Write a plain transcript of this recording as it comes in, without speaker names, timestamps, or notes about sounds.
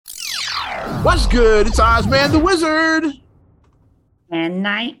What's good? It's Ozman the Wizard. And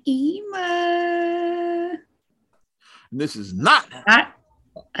Naima. This is not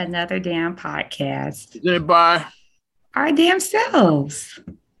another damn podcast. Presented by our damn selves.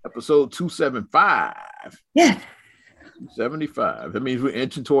 Episode 275. Yeah. 275. That means we're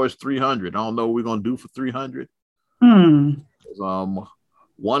inching towards 300. I don't know what we're going to do for 300.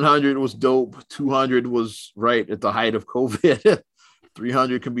 100 was dope. 200 was right at the height of COVID.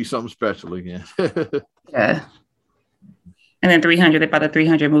 300 can be something special again. Yeah. And then 300 about the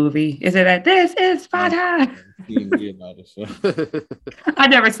 300 movie. Is it that this is Sparta? I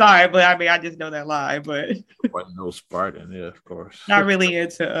never saw it, but I mean, I just know that line. But wasn't no Spartan, yeah, of course. Not really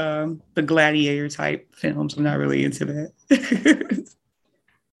into the gladiator type films. I'm not really into that.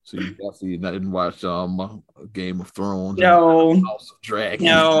 So you definitely didn't watch Game of Thrones? No. House of Dragon?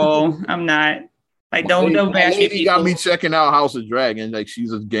 No, I'm not. Like, don't bash me. Lady got me checking out House of Dragon. Like,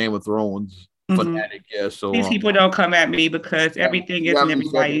 she's a Game of Thrones fanatic, yeah. So these people don't come at me because everything isn't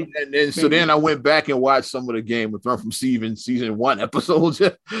everybody. And so then I went back and watched some of the Game of Thrones from season 1 episodes,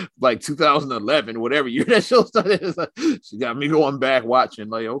 like 2011, whatever year that show started. She got me going back watching.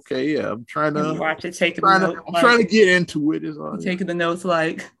 Like, okay, yeah, I'm trying to watch it. I'm trying to get into it. Taking the notes,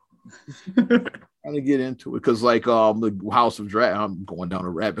 like. Trying to get into it because, like, the House of Dragon, I'm going down a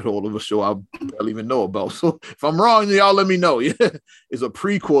rabbit hole of a show I barely even know about. So if I'm wrong, y'all let me know. Yeah, it's a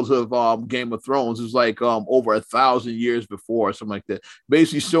prequel to Game of Thrones. It's like over 1,000 years before, or something like that.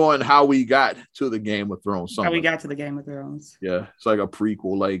 Basically showing how we got to the Game of Thrones. How we got to the Game of Thrones. Yeah, it's like a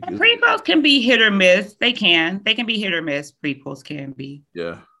prequel. Like prequels can be hit or miss. They can be hit or miss. Prequels can be.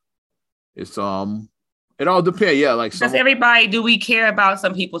 Yeah, it's It all depends, yeah. Like, because everybody, do we care about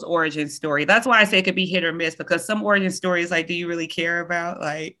some people's origin story? That's why I say it could be hit or miss, because some origin stories, like, do you really care about?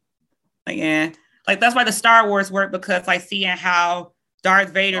 Like, that's why the Star Wars work, because like seeing how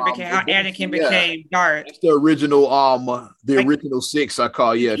Darth Vader became, how Anakin became Darth. That's the original, original 6, I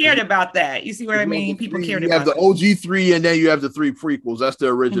call. Yeah, cared about that. You see what I mean? People cared about. You have the OG 3, and then you have the 3 prequels. That's the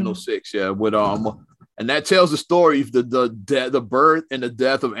original 6. Yeah, with And that tells the story of the birth and the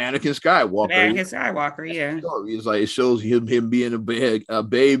death of Anakin Skywalker. Yeah. It's like, it shows him being a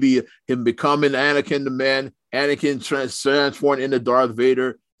baby, him becoming Anakin the man, Anakin transformed into Darth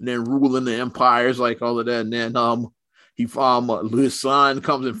Vader, and then ruling the empires, like all of that. And then his son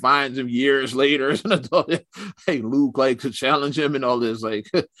comes and finds him years later as an adult. Hey, Luke, like, to challenge him and all this, like.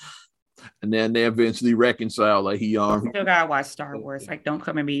 And then they eventually reconcile. Like, still gotta watch Star Wars. Like, don't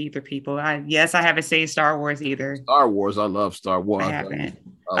come at me either, people. I haven't seen Star Wars either. Star Wars, I love Star Wars. I haven't.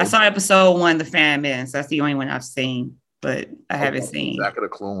 I saw episode 1, The Phantom Menace. That's the only one I've seen, but I haven't seen Attack of the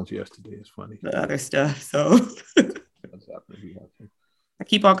Clones yesterday. It's funny. The other stuff. So I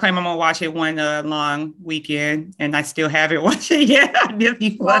keep on claiming I'm gonna watch it one long weekend, and I still haven't watched it yet.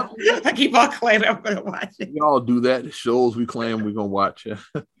 I keep on claiming I'm gonna watch it. We all do that. The shows we claim we're gonna watch.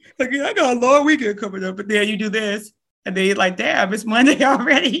 Like, I got a long weekend coming up, but then you do this, and then you're like, damn, it's Monday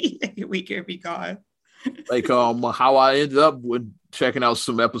already. Your weekend be gone. Like, how I ended up with checking out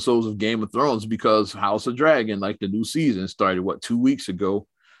some episodes of Game of Thrones, because House of Dragon, like, the new season started 2 weeks ago.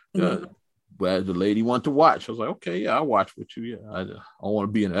 But the lady wanted to watch. I was like, okay, yeah, I'll watch with you. Yeah, I don't want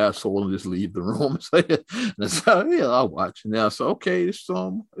to be an asshole and just leave the room. Yeah, I'll watch. And I said, okay, it's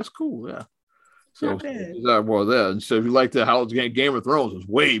cool, yeah. So and so if you like the House Game of Thrones, it's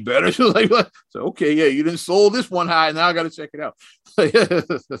way better. She was like, so okay, yeah, you didn't sold this one high, now I got to check it out. So yeah,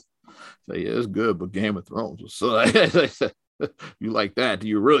 it's good, but Game of Thrones. So you like that? Do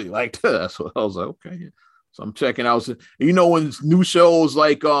you really like that? So I was like, okay. Yeah. So I'm checking out. When new shows,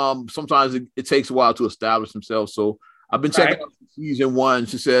 like, sometimes it takes a while to establish themselves. So I've been checking out season 1.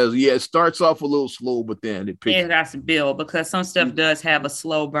 She says, yeah, it starts off a little slow, but then it picks. Yeah, that's a build, because some stuff does have a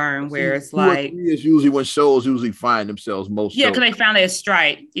slow burn where it's like. It's usually when shows find themselves most. Yeah, because they found their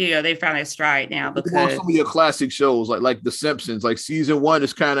stride. Yeah, they found their stride now. Because some of your classic shows, like The Simpsons, like season 1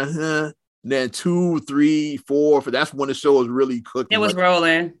 is kind of, then 2, 3, 4. That's when the show is really cooking. It was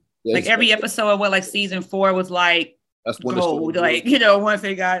rolling. Yeah, like every episode of like season 4 was like that's when gold. Like, once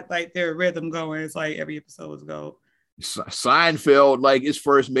they got like their rhythm going, it's like every episode was gold. Seinfeld, like, its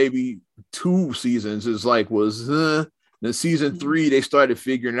first maybe 2 seasons is like then season 3 they started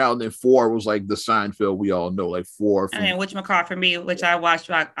figuring it out, and then 4 was like the Seinfeld we all know, like 4. And then whatchamacallit for me, which I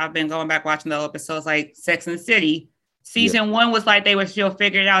watched, I've been going back watching the episodes, like Sex and the City. Season 1 was like they were still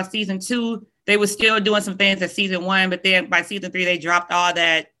figuring it out. Season 2, they were still doing some things at season 1, but then by season 3 they dropped all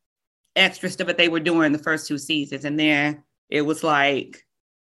that extra stuff that they were doing the first 2 seasons, and then it was like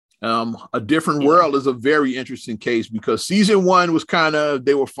A Different World is a very interesting case, because season 1 was kind of,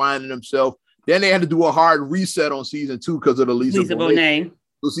 they were finding themselves. Then they had to do a hard reset on season 2 because of the Lisa Bonet.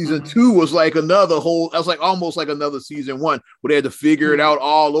 So season 2 was like another whole. That was like almost like another season 1 where they had to figure it out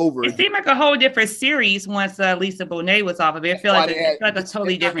all over. It seemed like a whole different series once Lisa Bonet was off of it. It felt like a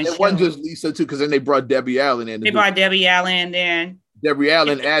totally different show. It wasn't just Lisa too, because then they brought Debbie Allen in. They brought Debbie Allen in. Debbie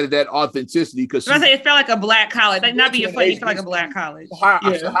Allen added that authenticity because it felt like a black college. Like, not being funny, it felt like a black college.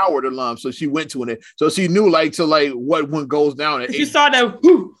 Howard alum, so she went to it. So she knew what one goes down. You saw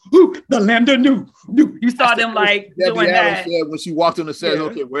the Lambda knew. You saw them like Debbie doing Allen that. Said when she walked on the set,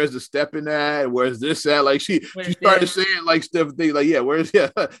 okay, where's the step in that? Where's this at? Like she started saying like stuff. Things like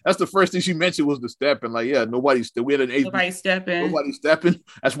that's the first thing she mentioned was the step, and like nobody stepping.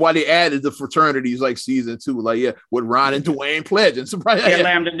 That's why they added the fraternities like season 2. Like with Ron and Dwayne Pledge and surprise.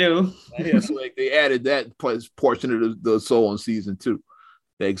 Lambda do. So like they added that portion of the soul in season 2.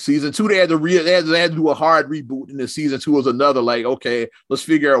 Like season 2, they had to do a hard reboot, and then season 2 was another like, okay, let's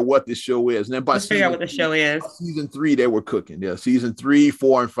figure out what this show is. And then let's figure out what the show is. Season 3, they were cooking. Yeah, season 3,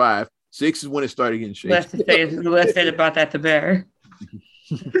 4, and 5. 6 is when it started getting shaky. Let's say about that to bear.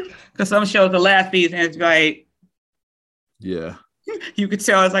 Because some shows, the last season is like, you could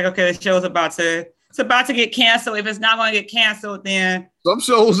tell it's like, okay, the show's about to get canceled. If it's not going to get canceled, then some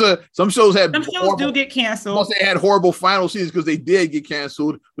shows do get canceled. Plus, they had horrible final seasons because they did get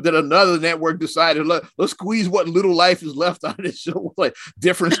canceled. But then another network decided let's squeeze what little life is left out of this show, like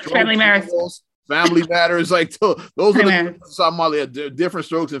different strokes. Family Matters, like those are the Different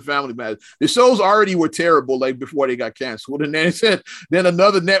Strokes and Family Matters. The shows already were terrible, like before they got canceled. And then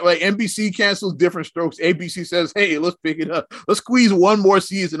another network, like NBC cancels Different Strokes. ABC says, "Hey, let's pick it up. Let's squeeze one more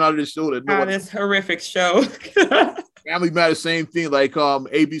season out of this show." This horrific show. Family Matters, same thing. Like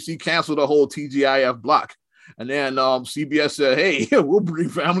ABC canceled the whole TGIF block, and then CBS said, "Hey, we'll bring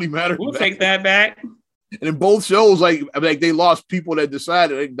Family Matters. We'll take that back." And in both shows, like they lost people that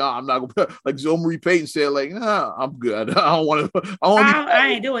decided, like, nah, I'm not gonna. Like Joe Marie Payton said, like, nah, I'm good. I don't want to. I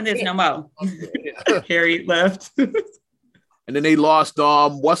ain't doing this no more. Harry left. And then they lost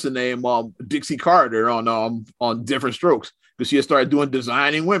what's the name? Dixie Carter on Different Strokes, because she had started doing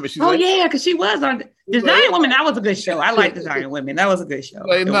Designing Women. She's because she was on Designing Women. That was a good show. I like Designing Women. That was a good show.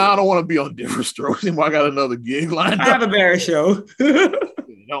 Like, I don't want to be on Different Strokes anymore. I got another gig lined up. I have a better show.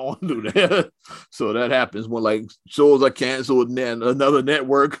 Don't want to do that. So that happens when like shows are canceled, and then another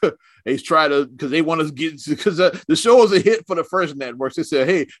network they try to, because they want to get, because the show was a hit for the first network. They said,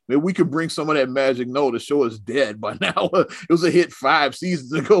 hey, maybe we could bring some of that magic. No, the show is dead by now. It was a hit 5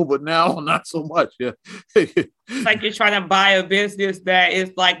 seasons ago, but now not so much. Yeah. It's like you're trying to buy a business that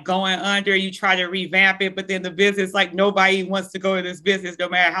is like going under. You try to revamp it, but then the business, like nobody wants to go to this business, no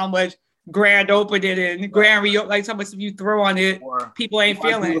matter how much grand opening and grand reopen, like so much if you throw on it, people ain't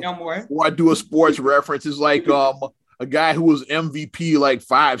feeling it no more. Or I do a sports reference. It's like a guy who was MVP like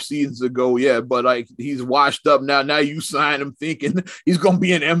 5 seasons ago, but like he's washed up now. Now you sign him thinking he's gonna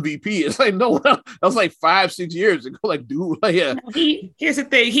be an MVP. It's like no, that was like 5-6 years ago. Like, dude, like here's the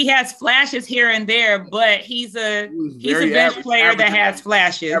thing: he has flashes here and there, but he's a bench player that has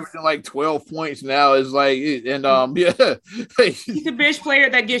flashes. Averaging like 12 points now is like, and he's a bench player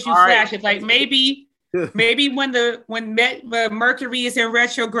that gives you flashes. Right. Like maybe when Mercury is in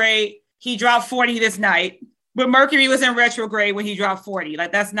retrograde, he dropped 40 this night. But Mercury was in retrograde when he dropped 40.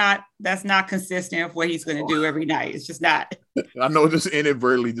 Like that's not consistent with what he's going to do every night. It's just not. I know this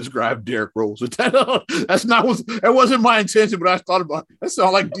inadvertently described Derrick Rose. That wasn't my intention, but I thought about it. That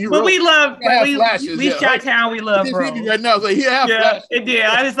sounds like D-Rose. But we love Chi-Town. We love Rose. Right now, like, flashes. It did.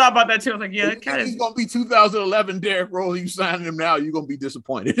 I just thought about that too. I was like, he's going to be 2011 Derrick Rose. You signing him now, you're going to be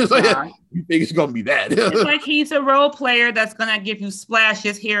disappointed. It's like, you think it's going to be that? It's like he's a role player that's going to give you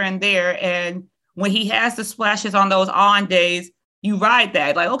splashes here and there, and when he has the splashes on those on days, you ride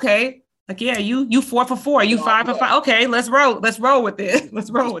that. Like, okay, like, you 4 for 4, you 5 for 5. Okay, let's roll with it.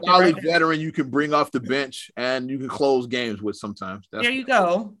 Let's roll with it. Solid veteran you can bring off the bench and you can close games with sometimes. There you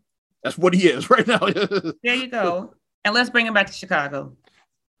go. That's what he is right now. There you go. And let's bring him back to Chicago.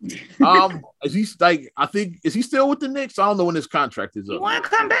 Is he still with the Knicks? I don't know when his contract is up. He want to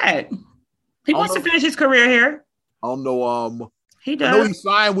come back. He wants to finish his career here. I don't know. He does. I know he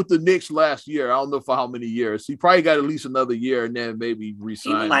signed with the Knicks last year. I don't know for how many years. He probably got at least another year and then maybe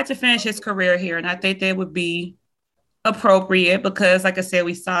re-sign. He would like to finish his career here, and I think that would be appropriate because, like I said,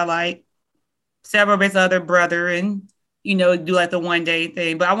 we saw like several of his other brother and, do like the one-day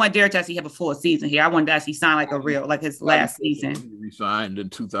thing. But I want Derrick to actually have a full season here. I want to actually sign like a real, like his last season. He re-signed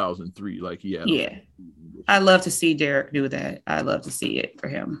in 2003, like he had. Yeah. I'd love to see Derrick do that. I'd love to see it for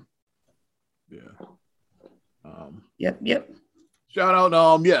him. Yeah. Yep. Shout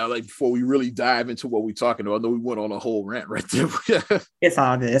out, yeah, like before we really dive into what we're talking about, I know we went on a whole rant right there. It's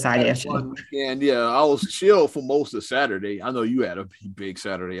all good. It's all good. One weekend, yeah, I was chill for most of Saturday. I know you had a big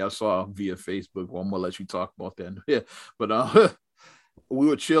Saturday. I saw via Facebook. Well, I'm gonna let you talk about that. Yeah, but we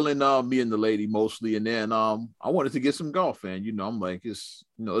were chilling, me and the lady mostly, and then I wanted to get some golf, and I'm like, it's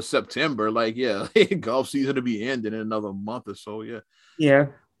it's September, like yeah, golf season to be ending in another month or so, yeah. Yeah.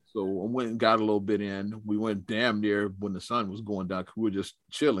 So I went and got a little bit in. We went damn near when the sun was going down. We were just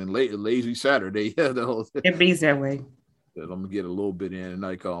chilling, lazy Saturday. Yeah, the whole thing. It be that way. I'm gonna get a little bit in, and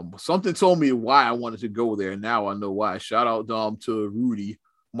like something told me why I wanted to go there. Now I know why. Shout out to Rudy,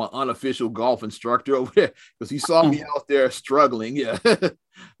 my unofficial golf instructor over there, because he saw me out there struggling. Yeah,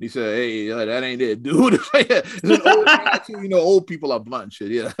 he said, "Hey, that ain't it, dude." It's an old guy too. Old people are blunt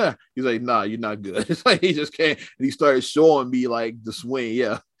shit. Yeah, he's like, "Nah, you're not good." It's like he just came and he started showing me like the swing.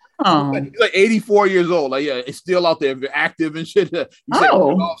 Yeah. He's like 84 years old. Like, yeah, it's still out there, active and shit. He said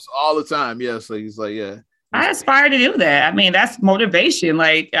all the time. Yeah, so he's like, yeah. I aspire to do that. I mean, that's motivation.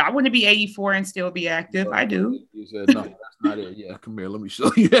 Like, I want to be 84 and still be active. I do. He said, no, that's not it. Yeah, come here. Let me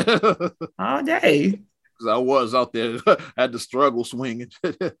show you. All day. Because I was out there, had to struggle swinging.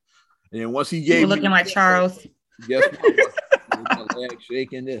 And then once he gave me. Looking like Charles. Guess what? My leg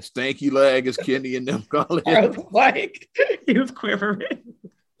shaking there. Stanky leg, as Kenny and them call it. Like, he was quivering.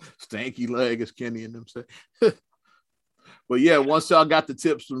 Stanky leg, as Kenny and them say. But yeah, once y'all got the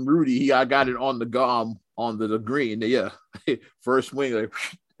tips from Rudy, I got it on the green. Yeah, first swing, like,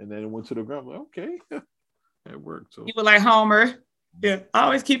 and then it went to the ground. Like, okay, it worked. So you were like Homer. Yeah,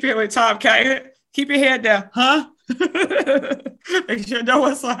 always keep your head top. Keep your head down, huh? Make sure no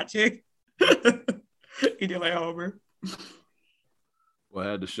one's watching. You did like Homer. Well,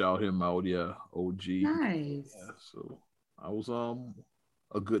 I had to shout him out. Yeah, OG. Nice. Yeah, so I was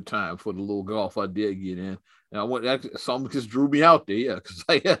a good time for the little golf I did get in. And I went, something just drew me out there, yeah, because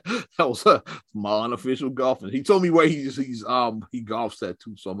that was my unofficial golfing. He told me where he golfs at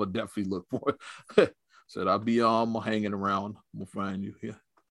too, so I'm gonna definitely look for it. Said I'll be hanging around. I'm gonna find you. Yeah,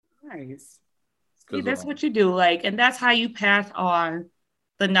 nice. See, that's what you do, like, and that's how you pass on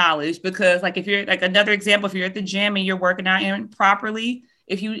the knowledge. Because, like, if you're like another example, if you're at the gym and you're working out improperly,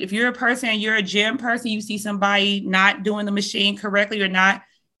 if you're a person and you're a gym person, you see somebody not doing the machine correctly or not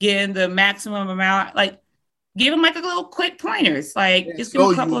getting the maximum amount, like, give them like a little quick pointers, like just give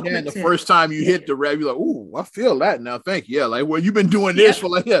them a couple of quick tips. First time you hit the rev, you're like, "Ooh, I feel that now." Thank you. Yeah, like, well, you've been doing this for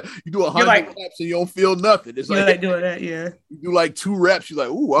like, you do 100 reps and you don't feel nothing. It's like doing that, yeah. You do like 2 reps, you're like,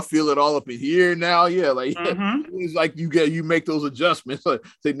 "Ooh, I feel it all up in here now." Yeah, like it's like you make those adjustments. Like,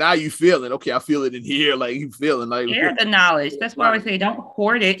 say now you feel it. Okay, I feel it in here. Like you feeling like share the knowledge. That's why I would say don't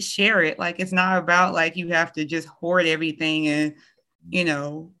hoard it, share it. Like it's not about like you have to just hoard everything and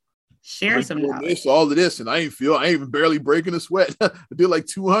share some knowledge. All of this, and I ain't even barely breaking a sweat. I did like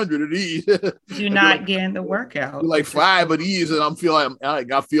 200 of these. You're not getting the workout. Like 5 of these, and I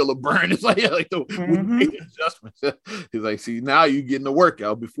feel a burn. It's like the adjustments. He's like, see, now you getting the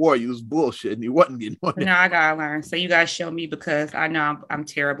workout. Before you was bullshit, and you wasn't getting one. No, I gotta learn. So you gotta show me because I know I'm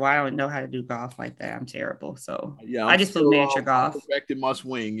terrible. I don't know how to do golf like that. I'm terrible. So yeah, I just do miniature golf. Perfected my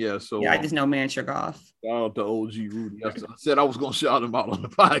swing. Yeah, so I just know miniature golf. Shout out to OG Rudy. I said I was gonna shout him out on the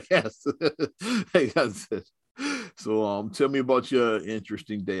podcast. Hey, so tell me about your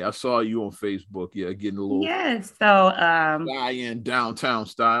interesting day. I saw you on Facebook, getting a little so guy in downtown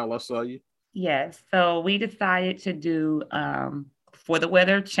style. I saw you. Yes, so we decided to do before the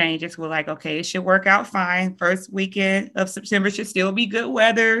weather changes, we're like, okay, it should work out fine. First weekend of September should still be good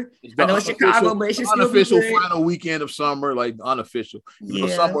weather. I know it's Chicago, but it should still be good. Final weekend of summer, like unofficial.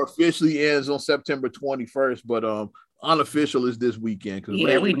 Summer officially ends on September 21st, but unofficial is this weekend because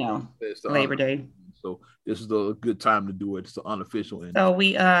we know Labor Day. So this is the good time to do it. It's the unofficial end. So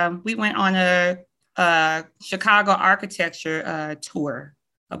we went on a Chicago architecture tour,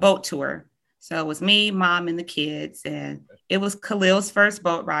 a boat tour. So it was me, mom, and the kids, and it was Khalil's first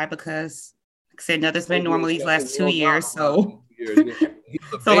boat ride because, like I said, nothing's been normal these last 2 years. So,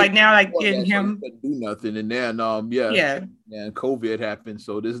 so like now, like getting him do nothing, and then and COVID happened.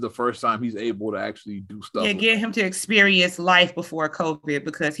 So this is the first time he's able to actually do stuff. Yeah, get him to experience life before COVID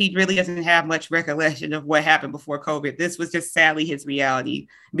because he really doesn't have much recollection of what happened before COVID. This was just sadly his reality.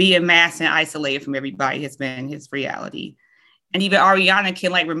 Being masked and isolated from everybody has been his reality. And even Ariana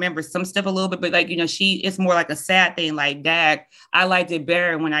can like remember some stuff a little bit, but like, it's more like a sad thing. Like, Dad, I liked it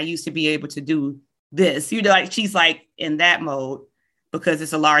better when I used to be able to do this. Like she's like in that mode because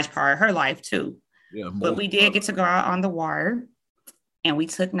it's a large part of her life too. Yeah, but we did get to go out on the water and we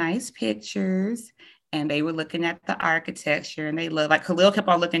took nice pictures and they were looking at the architecture and they loved, like Khalil kept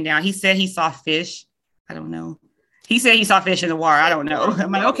on looking down. He said he saw fish. I don't know. He said he saw fish in the water. I don't know.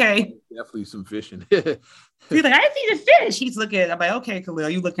 I'm like, okay. Definitely some fishing. He's like, I see the fish. He's looking at it. I'm like, okay, Khalil,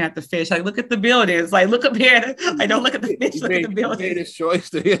 you looking at the fish. Like, look at the buildings. Like, look up here. Like, don't look at the fish. Look at the buildings. He made his choice.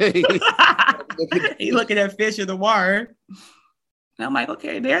 He's looking at fish in the water. And I'm like,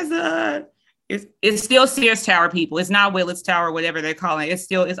 okay, there's it's still Sears Tower, people. It's not Willis Tower, whatever they're calling it.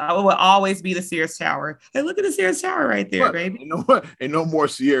 It will always be the Sears Tower. Hey, look at the Sears Tower right there, baby. Ain't no more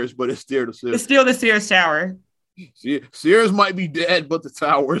Sears, but it's still the Sears. It's still the Sears Tower. Sears might be dead, but the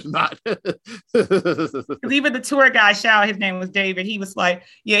tower is not. Even the tour guide, shout out, his name was David. He was like,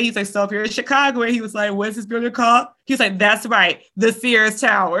 yeah, he's like, so if you're in Chicago, and he was like, what's this building called? He was like, that's right, the Sears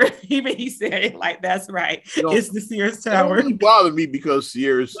Tower. Even he said it like, that's right, it's the Sears Tower. It doesn't bother me because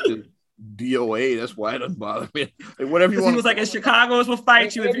Sears is DOA. That's why it doesn't bother me. Like, whatever you want. He was like, in Chicago's will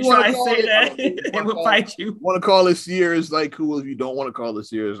fight you if you try to say that. It will fight you. Want to call it Sears? Like, cool. If you don't want to call it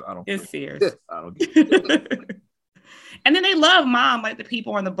Sears, I don't. It's Sears. I don't get it. And then they love Mom, like the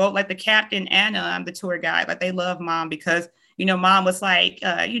people on the boat, like the captain and the tour guide. Like they love Mom because, Mom was like,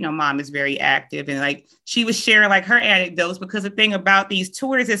 Mom is very active. And like, she was sharing like her anecdotes because the thing about these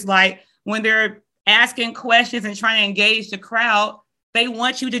tours is like, when they're asking questions and trying to engage the crowd, they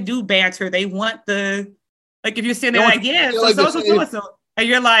want you to do banter. They want if you're sitting there like, yeah, so. And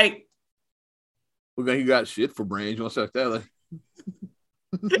you're like, well, you got shit for brains. You want to suck that? Like,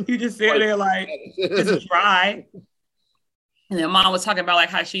 you just sit there like, it's dry. And then Mom was talking about like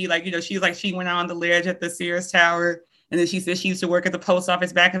how she she went on the ledge at the Sears Tower. And then she said she used to work at the post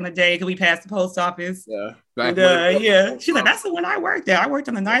office back in the day because we passed the post office. Yeah. She's like, that's the one I worked at. I worked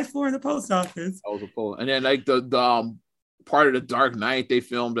on the 9th floor of the post office. I was a post. And then like the part of the Dark Knight they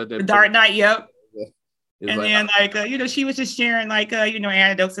filmed at that. The Dark Knight, yep. Yeah. And then she was just sharing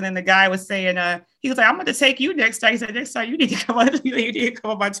anecdotes, and then the guy was saying, he was like, I'm going to take you next time. He said, next time you need to come on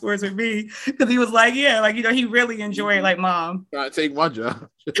my tours with me, because he was like, yeah, he really enjoyed like Mom. Trying to take my job.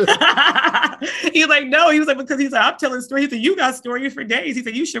 He was like, no, he was like, because he's like, I'm telling stories. He said, you got stories for days. He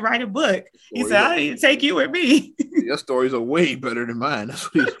said, you should write a book. He said, I need to take you with me. Your stories are way better than mine.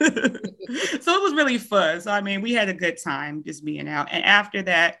 That's what So it was really fun. So I mean, we had a good time just being out, and after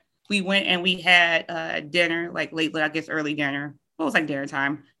that, we went and we had dinner, like late, I guess early dinner. Well, it was like dinner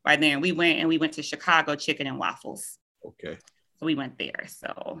time by then. We went to Chicago Chicken and Waffles. Okay. So we went there.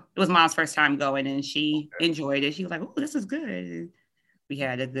 So it was Mom's first time going, and she enjoyed it. She was like, "Oh, this is good." We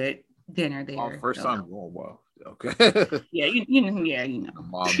had a good dinner there. Oh, first time going, wow. Okay. Yeah, you know.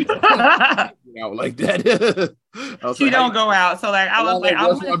 Mom out like that. She like, don't go out. So like I was like,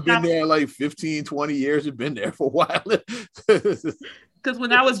 I've been there like 15, 20 years. I've been there for a while. Because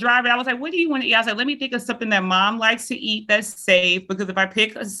when I was driving, I was like, what do you want to eat? I was like, let me think of something that Mom likes to eat that's safe. Because if I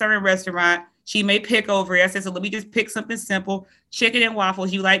pick a certain restaurant, she may pick over it. I said, so let me just pick something simple. Chicken and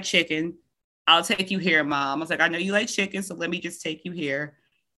waffles. You like chicken. I'll take you here, Mom. I was like, I know you like chicken, so let me just take you here.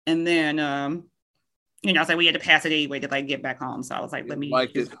 And then, I was like, we had to pass it anyway to like get back home. So I was like, let me.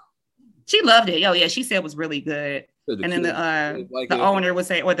 Like it. She loved it. Oh, yeah. She said it was really good. And then the owner would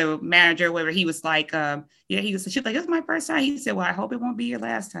say, or the manager, whatever, he was like, she's like, this is my first time. He said, well, I hope it won't be your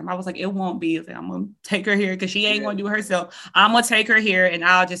last time. I was like, it won't be. I'm going to take her here because she ain't going to do it herself. I'm going to take her here and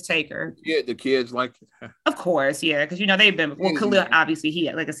I'll just take her. Yeah, the kids like it. Of course, yeah. Because, they've been, well, Khalil,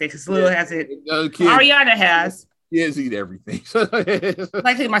 obviously, like I said, Khalil has it. Ariana has. Kids eat everything.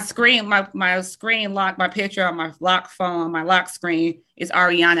 Like my screen lock, my picture on my lock phone, my lock screen is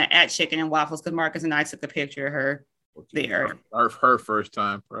Ariana at Chicken and Waffles because Marcus and I took a picture of her there. Her first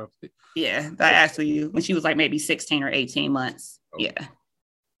time, probably. Yeah, that actually when she was like maybe 16 or 18 months. Okay. Yeah.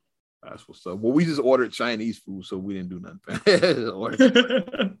 That's what's up. Well, we just ordered Chinese food, so we didn't do nothing. Because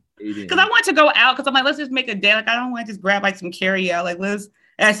I want to go out because I'm like, let's just make a day. Like, I don't want to just grab like some carry out. Like, let's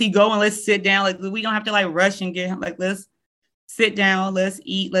actually go and let's sit down. Like, we don't have to like rush and get him. Like, let's sit down, let's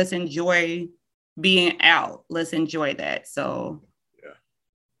eat, let's enjoy being out. Let's enjoy that. So, yeah.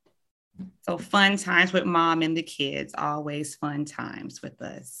 So fun times with Mom and the kids. Always fun times with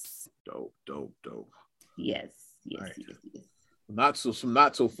us. Dope. Yes. Right. Yes. Some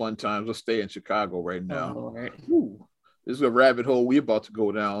not so fun times. Let's stay in Chicago right now. Oh, Lord. Ooh. This is a rabbit hole we're about to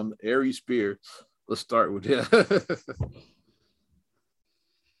go down. Ari Spears. Let's start with him.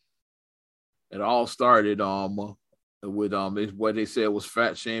 It all started with what they said was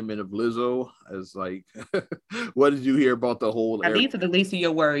fat shaming of Lizzo. As like, what did you hear about the whole? These are the least of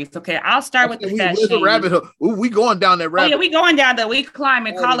your worries. Okay, I'll start with the fat shaming. Rabbit hole. Ooh, we going down that rabbit. Oh yeah, we going down there. We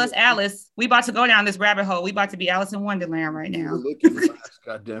climbing. Call us Alice. We about to go down this rabbit hole. We about to be Alice in Wonderland right now.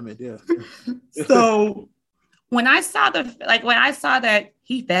 God damn it! Yeah. So when I saw that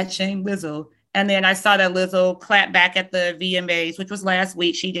he fat shamed Lizzo, and then I saw that Lizzo clap back at the VMAs, which was last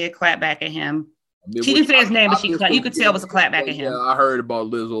week. She did clap back at him. She didn't say his name, but she clapped. You could tell it was a clap back at him. Yeah, I heard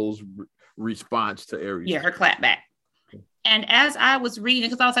about Lizzo's response to Aries. Yeah, her clap back. And as I was reading,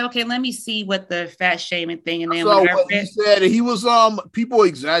 because I was like, okay, let me see what the fat shaming thing. And then so what he said, he was people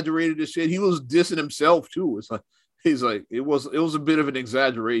exaggerated this shit. He was dissing himself too. It's like he's like it was a bit of an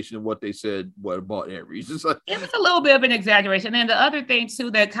exaggeration of what they said about Aries. It's like it was a little bit of an exaggeration. And the other thing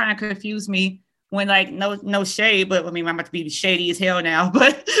too that kind of confused me when like no shade, but I mean I'm about to be shady as hell now.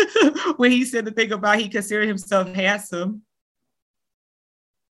 But when he said the thing about he considered himself handsome.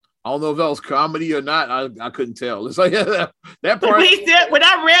 I don't know if that was comedy or not. I couldn't tell. It's like that part. When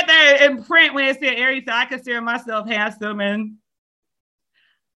I read that in print, when it said Aries, I consider myself handsome, and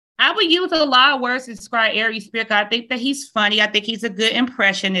I would use a lot of words to describe Aries' spirit. I think that he's funny. I think he's a good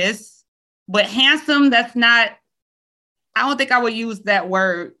impressionist, but handsome, that's not. I don't think I would use that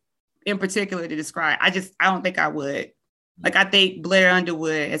word in particular to describe. I don't think I would. Like I think Blair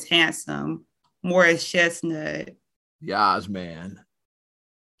Underwood is handsome, Morris Chestnut, Yas man.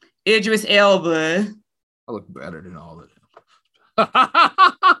 Idris Elba. I look better than all of them.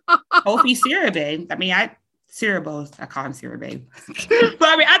 Kofi Siribae. I mean, Siribae. I call him Siribae. But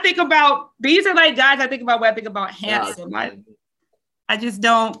I mean, I think about these are like guys I think about when I think about handsome. I just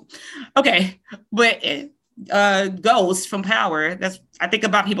don't. Okay, but Ghost from Power. I think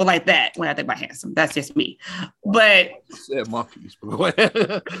about people like that when I think about handsome. That's just me. But said my piece.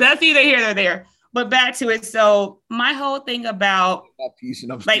 That's either here or there. But back to it. So my whole thing about piece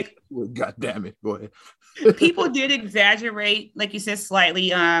and I'm like, God damn it, go ahead. People did exaggerate, like you said, slightly.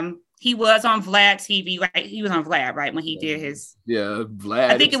 He was on Vlad TV, right? He was on Vlad, right? When he did his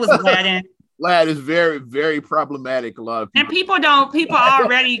Vlad. I think it was Vlad and Vlad is very, very problematic. A lot of people. And people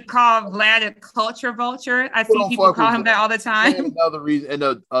already call Vlad a culture vulture. I see people call him that all the time. And another reason,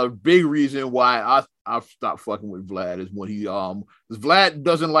 and a big reason why I stopped fucking with Vlad is when he Vlad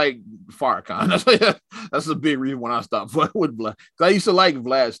doesn't like Farrakhan. That's a big reason when I stopped fucking with Vlad. Because I used to like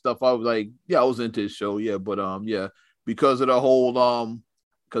Vlad stuff. I was like, I was into his show, but because of the whole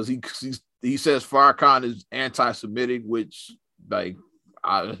because he says Farrakhan is anti-Semitic, which like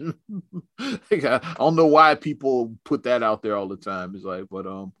I don't know why people put that out there all the time. It's like, but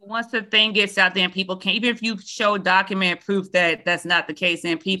once the thing gets out there and people can, even if you show document proof that that's not the case,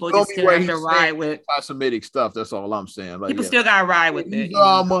 and people just still have to ride with anti-Semitic stuff. That's all I'm saying. Like, people still gotta ride with it.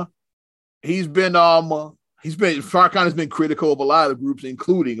 Farrakhan has been critical of a lot of groups,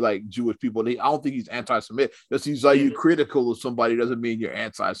 including like Jewish people. I don't think he's anti-Semitic. Just he's like you're critical of somebody doesn't mean you're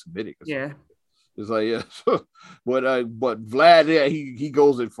anti-Semitic. Yeah. It's like, but Vlad, he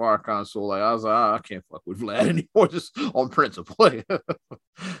goes at Farrakhan. So like, I was like, I can't fuck with Vlad anymore, just on principle. They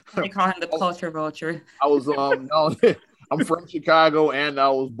call him the culture vulture. I was I'm from Chicago and I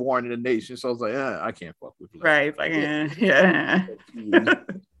was born in the nation, so I was like, I can't fuck with Vlad. Right? Like, yeah.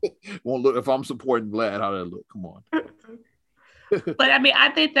 Won't look if I'm supporting Vlad. How did it look? Come on. But I mean, I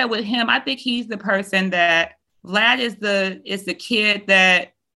think that with him, I think he's the person that Vlad is the kid that.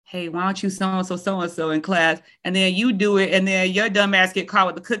 Hey, why don't you so-and-so in class? And then you do it, and then your dumb ass get caught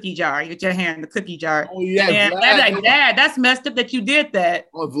with the cookie jar. You get your hand in the cookie jar. Oh, yeah. And Vlad's like, Dad, that's messed up that you did that.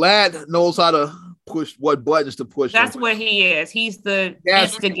 Well, Vlad knows how to push what buttons to push. That's what he is. He's the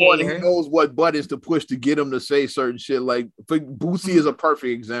instigator. He knows what buttons to push to get him to say certain shit. Like, Bootsy is a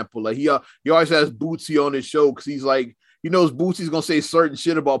perfect example. Like, he always has Bootsy on his show because he's like, he knows Bootsy's gonna say certain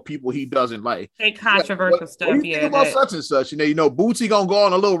shit about people he doesn't like. Say controversial stuff. What do you think about such and such? Bootsy gonna go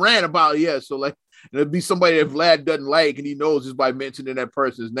on a little rant about it. So like, it'll be somebody that Vlad doesn't like, and he knows just by mentioning that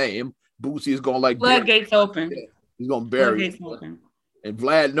person's name, Bootsy is gonna like floodgates open. Yeah, he's gonna bury it. And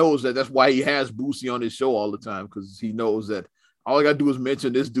Vlad knows that. That's why he has Bootsy on his show all the time, because he knows that all I gotta do is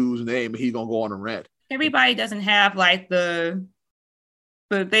mention this dude's name, and he's gonna go on a rant. Everybody doesn't have like the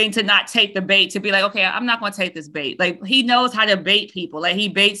thing to not take the bait, to be like, okay, I'm not going to take this bait. Like, he knows how to bait people. Like, he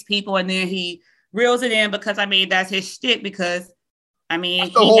baits people and then he reels it in because, I mean, that's his shtick because, I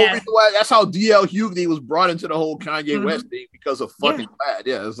mean, that's how DL Hughley was brought into the whole Kanye West thing because of fucking Vlad.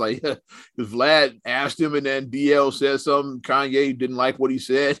 Yeah, it's like, because Vlad asked him and then DL said something. Kanye didn't like what he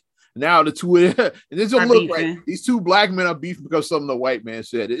said. Now the two of them, and this don't look right. These two black men are beefing because something the white man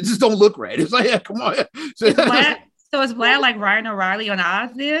said. It just don't look right. It's like, come on. So is Vlad like Ryan O'Reilly on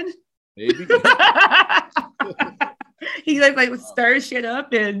Oz then? Maybe. He like stirs shit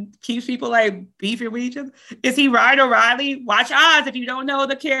up and keeps people like beefing with each other. Is he Ryan O'Reilly? Watch Oz if you don't know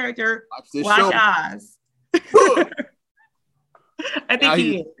the character. Watch Oz. I think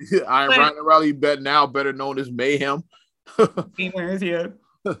he is. Ryan O'Reilly better known as Mayhem. Yeah.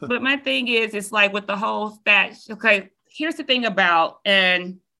 But my thing is, it's like with the whole stat. Okay, here's the thing about,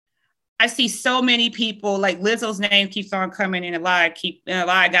 and I see so many people like Lizzo's name keeps on coming in a lot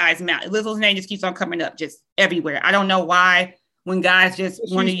of guys' mouth. Lizzo's name just keeps on coming up just everywhere. I don't know why. When guys just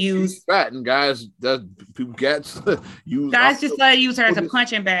want to use fat and guys that people get use guys just let use her as a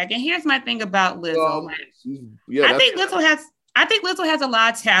punching bag. And here's my thing about Lizzo. I think Lizzo has a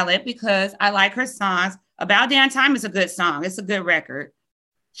lot of talent because I like her songs. About Damn Time is a good song. It's a good record.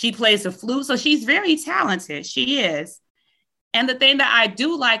 She plays the flute, so she's very talented. She is. And the thing that I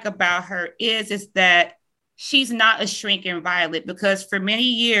do like about her is that she's not a shrinking violet, because for many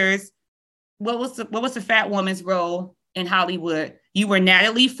years, what was the fat woman's role in Hollywood? You were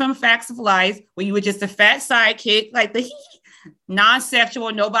Natalie from Facts of Life, where you were just a fat sidekick, like the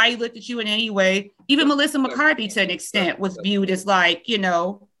non-sexual, nobody looked at you in any way. Even Melissa McCarthy, to an extent, was viewed as like, you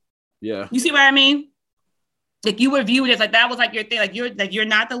see what I mean? Like you were viewed as like that was like your thing. Like you're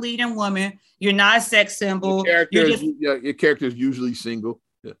not the leading woman. You're not a sex symbol. Your character is usually single.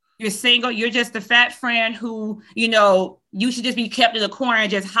 Yeah. You're single. You're just the fat friend who, you should just be kept in the corner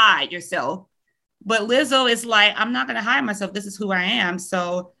and just hide yourself. But Lizzo is like, I'm not going to hide myself. This is who I am.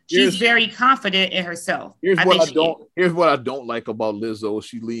 So she's very confident in herself. Here's what I don't like about Lizzo.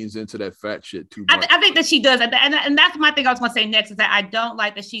 She leans into that fat shit too much. I think that she does. And that's my thing I was going to say next, is that I don't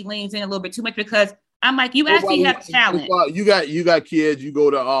like that she leans in a little bit too much, because I'm like, you actually have talent. You got kids. You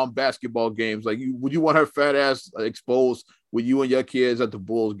go to basketball games. Like, would you want her fat ass exposed with you and your kids at the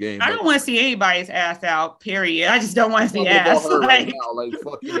Bulls game? I don't want to see anybody's ass out. Period. I just don't want to see ass. Like,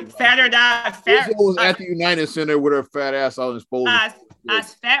 fat or not fat. Lizzo was at the United Center with her fat ass out exposed.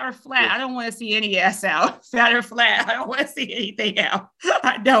 Fat or flat. I don't want to see any ass out. Fat or flat. I don't want to see anything out.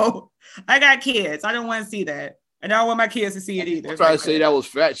 I don't. I got kids. I don't want to see that. And I don't want my kids to see it either. Try to say that was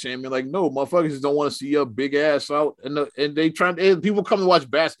fat shaming. Like, no, motherfuckers just don't want to see your big ass out. And people come to watch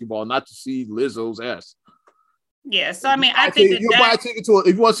basketball, not to see Lizzo's ass. Yeah, so I mean, I think if you want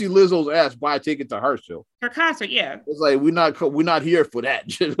to see Lizzo's ass, buy a ticket to her show. Her concert, yeah. It's like we're not here for that.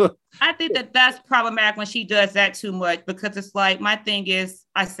 I think that's problematic when she does that too much, because it's like, my thing is,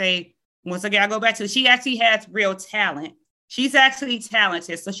 I say, once again, I go back to, she actually has real talent. She's actually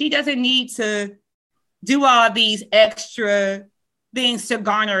talented, so she doesn't need to do all these extra things to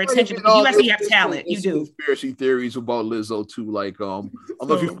garner attention. You actually have talent. You do. Conspiracy theories about Lizzo too. Like, I don't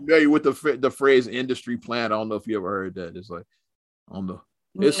know if you're familiar with the phrase industry plant. I don't know if you ever heard that. It's like, I don't know.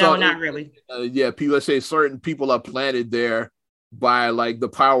 Not really. Yeah, people say certain people are planted there by like the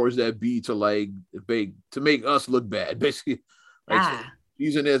powers that be to make us look bad, basically. Like,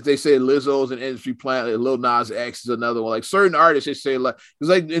 using this, they say Lizzo's an industry plant. Like Lil Nas X is another one. Like certain artists, they say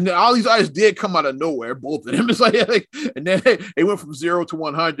and all these artists did come out of nowhere. Both of them, it's like and then they went from 0 to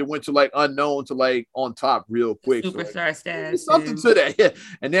 100, went to like unknown to like on top real quick. Superstar status. Something to that, yeah.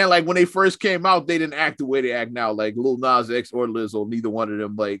 And then like when they first came out, they didn't act the way they act now. Like Lil Nas X or Lizzo, neither one of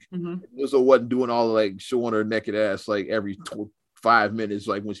them. Like Lizzo wasn't doing all like showing her naked ass like every 5 minutes,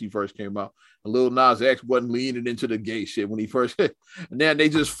 like when she first came out. And Lil Nas X wasn't leaning into the gay shit when he first hit. And then they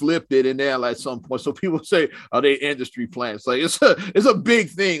just flipped it, and then like some point, so people say, "Are they industry plants?" Like it's a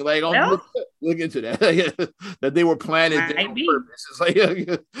big thing. Like look into that that they were planted on purpose. It's like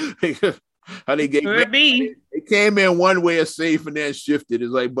how they gave they came in one way of safe and then shifted.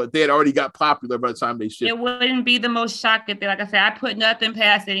 It's like, but they had already got popular by the time they shifted. It wouldn't be the most shocking thing. Like I said, I put nothing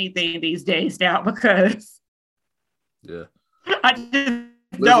past anything these days now, because I just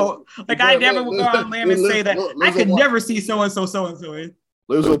don't. Like, I never would go on a limb and say that I could never see so-and-so.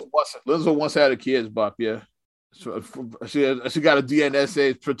 Lizzo once had a kid's bop, yeah. So she got a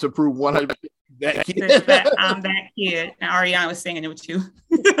DNA to prove 100 that kid. I'm that kid. And Ariana was singing it with you.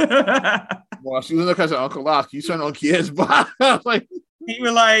 Well, she was in the country, Uncle Lock, you turn on kids bop. I was like, you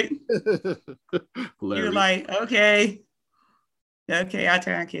were like, okay, I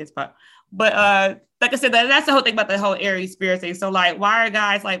turn on kids bop. But like I said, that's the whole thing about the whole Aries spirit thing. So like, why is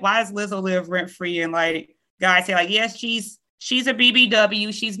Lizzo live rent free? And like guys say like, yes, she's a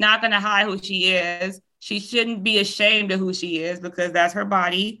BBW. She's not going to hide who she is. She shouldn't be ashamed of who she is, because that's her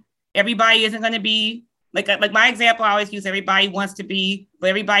body. Everybody isn't going to be like my example. I always use, everybody wants to be, but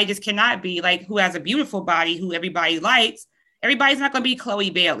everybody just cannot be. Like, who has a beautiful body, who everybody likes. Everybody's not going to be Chloe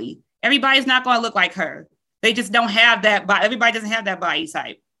Bailey. Everybody's not going to look like her. They just don't have that body. Everybody doesn't have that body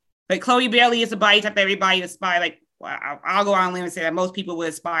type. Like Chloe Bailey is a body type that everybody aspire. Like, well, I'll go on a limb and say that most people would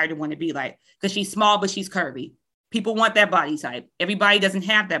aspire to want to be like, because she's small, but she's curvy. People want that body type. Everybody doesn't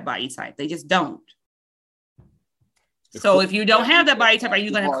have that body type. They just don't. So if you don't have that body type, are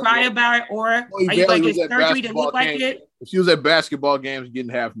you going to cry about it, or are you going to get surgery to look like it? If she was at basketball games getting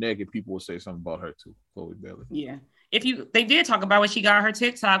half naked, people would say something about her too, Chloe Bailey. Yeah. They did talk about when she got her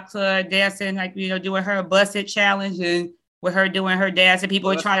TikTok dancing, like, doing her busted challenge, and with her doing her dance, and people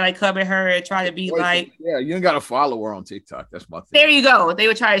would try to like cover her and try to be like, yeah, you ain't got to follow her on TikTok. That's my thing. There you go. They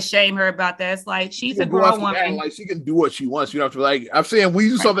would try to shame her about that. It's like she's a grown woman. That, like she can do what she wants. You don't have to like. I'm saying we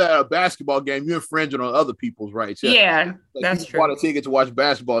do something at a basketball game. You're infringing on other people's rights. Yeah, like, that's true. Want to take it to watch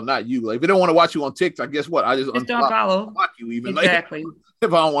basketball, not you. Like if they don't want to watch you on TikTok, guess what? I just don't follow. Block you even exactly. Like,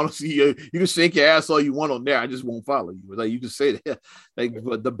 if I don't want to see you, you can shake your ass all you want on there. I just won't follow you. Like you can say that. Like,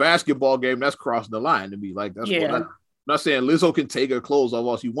 but the basketball game, that's crossing the line to me. Like that's what I'm not saying Lizzo can take her clothes off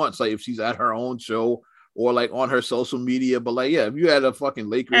all she wants. Like if she's at her own show or like on her social media. But like, yeah, if you had a fucking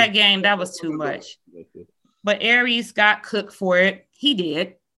Lakers that game, that was too much. But Aries got cooked for it. He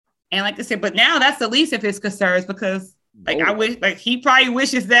did. And like I said, but now that's the least of his concerns because like I wish like he probably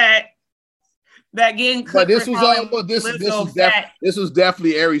wishes that getting cooked. But this was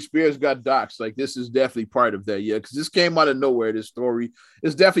definitely Aries Spears got doxxed. Like this is definitely part of that, yeah. Because this came out of nowhere. This story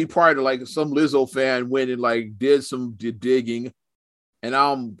is definitely part of like some Lizzo fan went and like did some digging,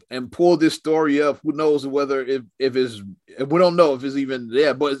 and pulled this story up. Who knows whether if we don't know if it's even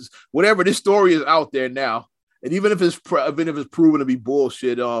there, but whatever, this story is out there now, and even if it's proven to be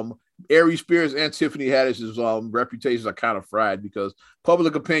bullshit, Aries Spears and Tiffany Haddish's reputations are kind of fried because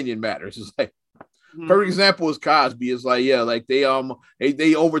public opinion matters. It's like. Perfect example is Cosby. It's like, yeah, like they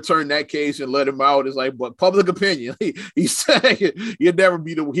overturned that case and let him out. It's like, but public opinion, he said he'd never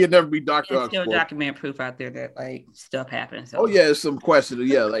be Dr. There's still document proof out there that like stuff happens. So. Oh yeah, it's some question.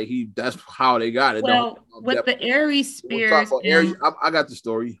 Yeah, like that's how they got it. Well, with the Aries Spears, I got the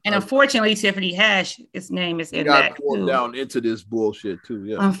story. And unfortunately, Tiffany Haddish, his name is in that pulled down into this bullshit too.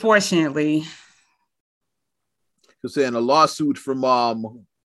 Yeah, unfortunately, because saying a lawsuit from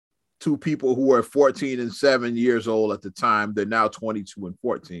two people who were 14 and 7 years old at the time. They're now 22 and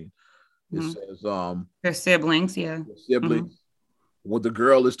 14. It says they're siblings, yeah. Siblings. Well, the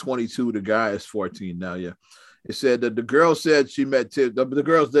girl is 22, the guy is 14 now, yeah. It said that the girl said she met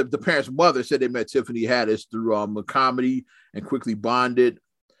the parents' mother said they met Tiffany Haddish through a comedy and quickly bonded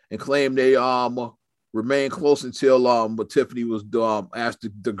and claimed they remained close until but Tiffany was asked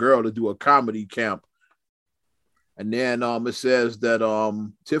the girl to do a comedy camp. And then it says that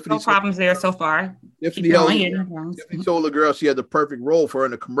Tiffany. No problems there so far. Tiffany told the girl she had the perfect role for her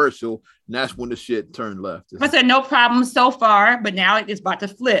in a commercial, and that's when the shit turned left. I said no problems so far, but now it's about to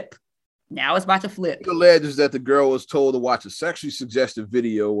flip. It alleges that the girl was told to watch a sexually suggestive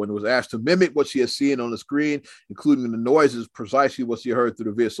video and was asked to mimic what she had seen on the screen, including the noises, precisely what she heard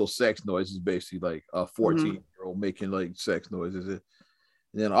through the video. So sex noises, basically like a 14-year-old making like sex noises.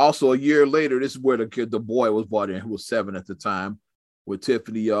 And then also a year later, this is where the boy was brought in, who was 7 at the time, with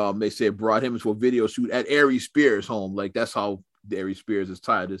Tiffany. They said brought him into a video shoot at Aries Spears' home. Like that's how Aries Spears is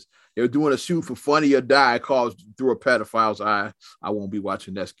tied. They were doing a shoot for Funny or Die called Through a Pedophile's Eye. I won't be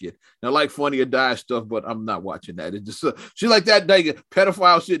watching that skit. Now, I like Funny or Die stuff, but I'm not watching that. It's just she like that like,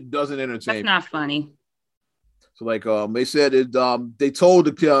 pedophile shit doesn't entertain. That's not funny. So like they said it. They told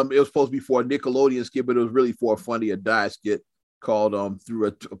it was supposed to be for a Nickelodeon skit, but it was really for a Funny or Die skit called Through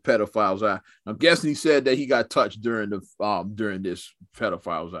a Pedophile's Eye. I'm guessing he said that he got touched during this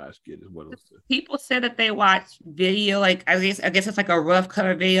Pedophile's Eye skit is what it was. People said that they watched video, like I guess it's like a rough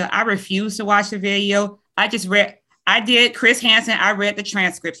cover video. I refused to watch the video. I did Chris Hansen. I read the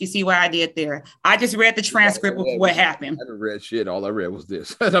transcripts. You see what I did there? I just read the transcript of what happened. I haven't read shit. All I read was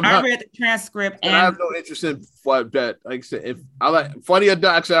this. I read the transcript, and I have no interest in that. Like I said, if I like Funny or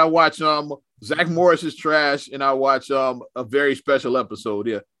Die, I watch Zach Morris is trash, and I watch a very special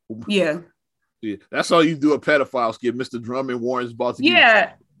episode. Yeah. That's all you do a pedophile skit. Mr. Drummond Warren's about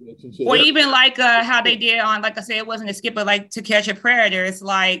to or even like how they did on, like I said, it wasn't a skit, but like To Catch a Predator. It's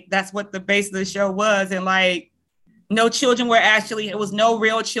like that's what the base of the show was, and like no children were actually. It was no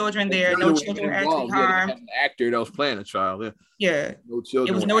real children there. No children were actually harmed. An actor that was playing a child. Yeah. No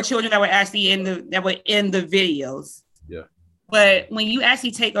children. It was no children that were actually in the videos. Yeah. But when you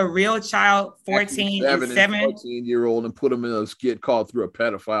actually take a real child, 14 and 14-year-old, and put them in a skit called Through a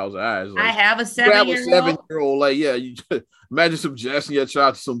Pedophile's Eyes. Like, I have a 7-year-old. Like, yeah, you imagine subjecting your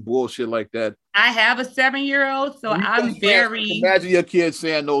child to some bullshit like that. I have a 7-year-old, so I'm very. Imagine your kid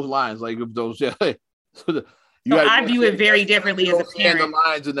saying those lines, like those. Yeah. I view it very differently as a parent. The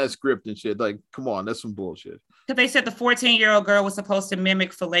lines in that script and shit, like, come on, that's some bullshit. Because they said the 14-year-old girl was supposed to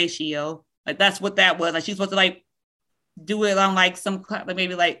mimic fellatio, like that's what that was. Like she's supposed to like do it on like some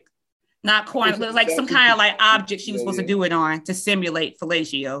maybe like not coin, but like some kind of like object she was supposed to do it on to simulate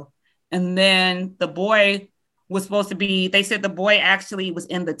fellatio. And then the boy was supposed to be. They said the boy actually was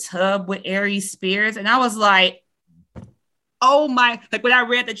in the tub with Aries Spears, and I was like, oh my, like when I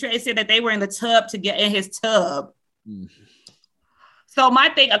read the trade, it said that they were in the tub to get in his tub. So my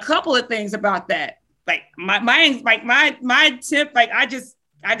thing, a couple of things about that. like my tip, like I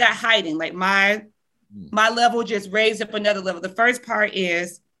got hiding. Like my level just raised up another level. The first part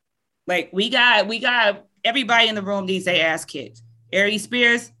is like we got everybody in the room needs their ass kicked. Aries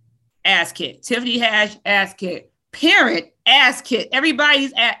Spears, ass kicked. Tiffany Haddish, ass kicked. Parent, ass kicked.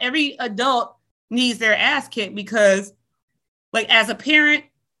 Every adult needs their ass kicked because, like, as a parent,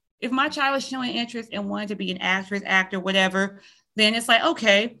 if my child is showing interest and wanting to be an actress, actor, whatever, then it's like,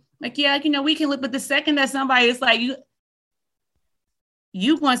 okay, like, yeah, you know, we can look. But the second that somebody is like,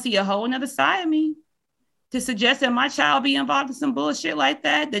 you want to see a whole nother side of me to suggest that my child be involved in some bullshit like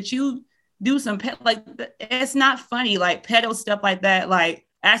that you do some like, it's not funny, like pedo stuff like that, like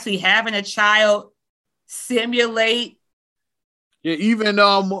actually having a child simulate. Yeah, even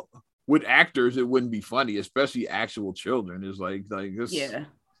with actors, it wouldn't be funny, especially actual children. It's like this. Yeah.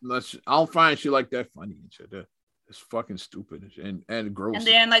 I don't find shit like that funny and shit. It's fucking stupid and gross. And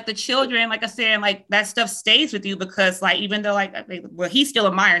then like the children, like I said, like that stuff stays with you because like even though well, he's still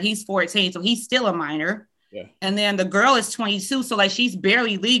a minor, he's 14, so he's still a minor. Yeah. And then the girl is 22, so like she's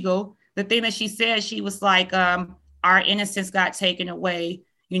barely legal. The thing that she said, she was like, our innocence got taken away,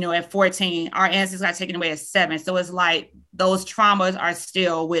 you know, at 14. Our innocence got taken away at 7. So it's like those traumas are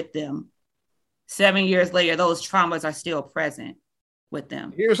still with them. 7 years later, those traumas are still present with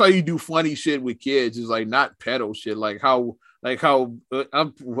them. Here's how you do funny shit with kids. Is like not pedo shit. Like how we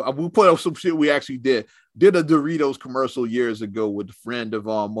put up some shit we actually did a Doritos commercial years ago with a friend of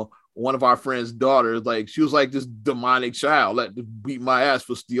one of our friends' daughters. Like she was like this demonic child that beat my ass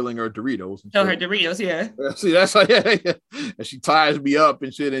for stealing her Doritos. So her Doritos, yeah. See, that's how, yeah. And she ties me up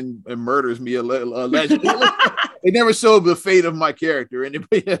and shit and murders me allegedly. They never showed the fate of my character. And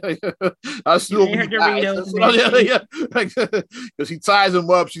I still because she ties him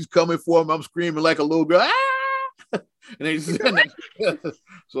up, she's coming for him. I'm screaming like a little girl. Ah! And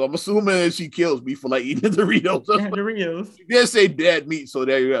so I'm assuming that she kills me for like eating Doritos. Doritos. She did say dead meat, so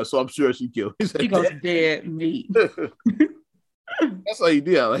there you go. So I'm sure she killed me. She goes dead meat. That's how you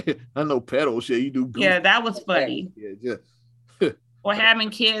do. Like I know pedo shit. You do. Goofy. Yeah, that was funny. Yeah. Or having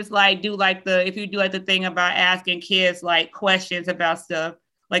kids like do like if you do like the thing about asking kids like questions about stuff,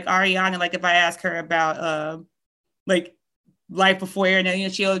 like Ariana, like if I ask her about like life before air, and then, you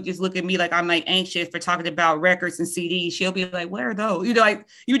know, she'll just look at me like I'm like anxious for talking about records and CDs. She'll be like, "Where are those?" You know, like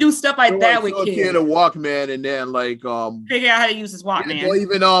you do stuff like that with kids. A kid a Walkman and then like figure out how to use his Walkman. Don't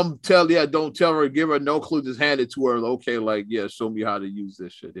even don't tell her, give her no clue, just hand it to her. Okay, like yeah, show me how to use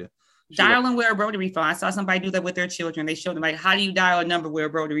this shit. Yeah. Dialing with a rotary phone. I saw somebody do that with their children. They showed them like, how do you dial a number with a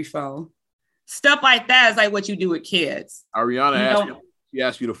rotary phone? Stuff like that is like what you do with kids. Ariana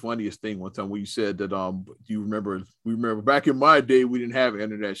asked you the funniest thing one time when you said that do you remember? We remember back in my day we didn't have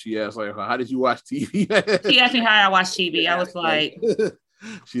internet. She asked like, how did you watch TV? She asked me how I watch TV. I was like,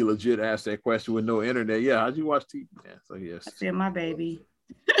 she legit asked that question with no internet. Yeah, how'd you watch TV? Yeah, so yes. I said my baby.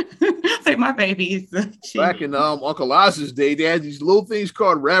 Like my baby is back in Uncle Oz's day, they had these little things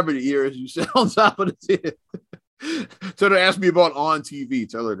called rabbit ears you sit on top of the tip. So they asked me about on TV.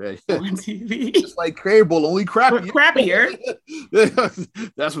 Tell her that. On TV. It's like cable, only crappier. Crappier.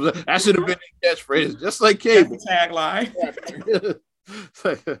 That should have been a catchphrase, just like cable. That's the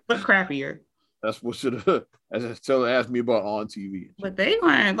tagline. But crappier. That's what should have. Tell her asked me about on TV. But they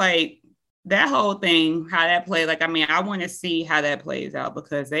weren't like that whole thing, how that played. Like, I mean, I want to see how that plays out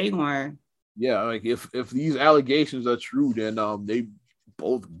because they weren't. Yeah, like if these allegations are true, then they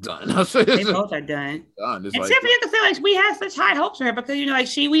both done. They both are done. And like, Tiffany, I feel like we had such high hopes for her because, you know, like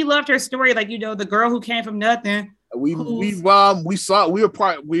we loved her story. Like, you know, the girl who came from nothing. We were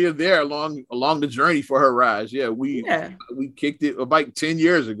there along the journey for her rise. Yeah, we kicked it about 10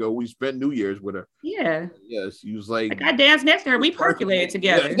 years ago. We spent New Year's with her. Yeah. Yes, she was like I danced next to her. We percolated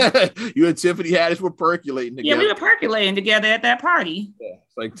together. You and Tiffany Haddish were percolating together. Yeah, we were percolating together at that party. Yeah,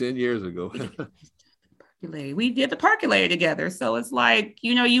 it's like 10 years ago. We did the percolator together. So it's like,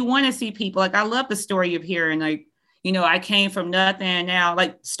 you know, you want to see people. Like I love the story of hearing like, you know, I came from nothing and now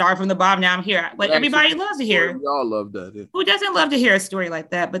like start from the bottom. Now I'm here. Like everybody loves to hear. We all love that. Yeah. Who doesn't love to hear a story like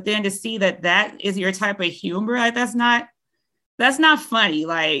that? But then to see that is your type of humor, like that's not funny.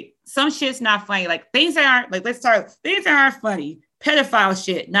 Like some shit's not funny. Like things that aren't like, things that aren't funny. Pedophile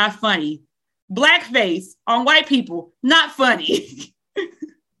shit, not funny. Blackface on white people, not funny.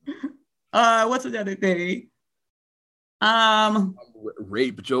 What's another thing?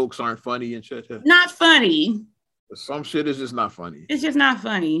 Rape jokes aren't funny and shit. Not funny. Some shit is just not funny. It's just not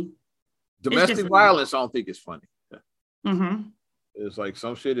funny. Domestic violence, I don't think it's funny. Mm-hmm. It's like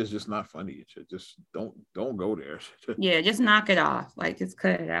some shit is just not funny. It should just don't go there. Yeah, just knock it off. Like just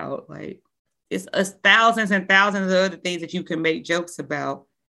cut it out. Like it's thousands and thousands of other things that you can make jokes about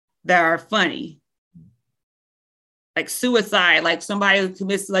that are funny. like suicide, like somebody who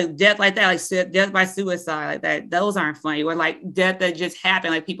commits like death like that, like death by suicide, like that. Those aren't funny. Or like death that just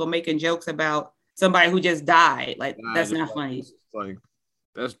happened, like people making jokes about somebody who just died. Like that's not funny. Like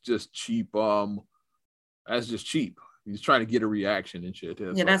that's just cheap. That's just cheap. He's trying to get a reaction and shit.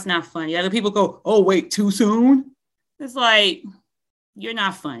 That's not funny. Other people go, "Oh wait, too soon." It's like you're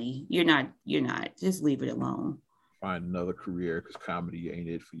not funny. You're not. Just leave it alone. Find another career because comedy ain't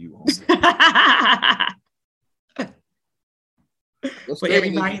it for you. But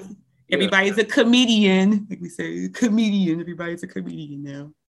everybody's a comedian. Like we say, comedian. Everybody's a comedian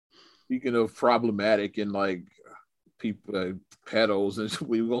now. Speaking of problematic and like people, pedos, and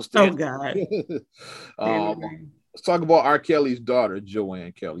we gonna stay. Oh God. Let's talk about R. Kelly's daughter,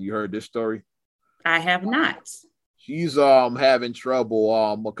 Joanne Kelly. You heard this story? I have not. She's having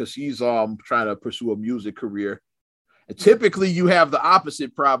trouble because she's trying to pursue a music career. And typically you have the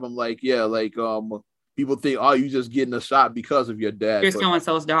opposite problem, people think, oh, you just getting a shot because of your dad. You're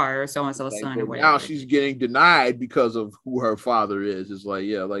so-and-so's daughter or so-and-so's son or whatever. Now she's getting denied because of who her father is. It's like,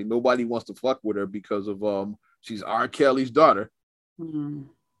 yeah, like nobody wants to fuck with her because of she's R. Kelly's daughter. Mm-hmm.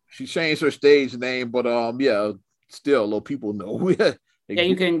 She changed her stage name, but still, little people know. Yeah,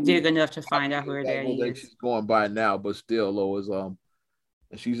 you can dig enough to find out who her daddy is. She's going by now, but still, Lois,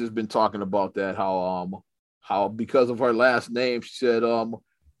 she's just been talking about that, how because of her last name, she said,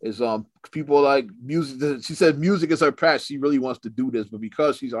 is people like music. She said music is her passion. She really wants to do this, but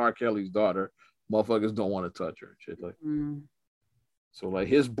because she's R. Kelly's daughter, motherfuckers don't want to touch her. Shit like, so like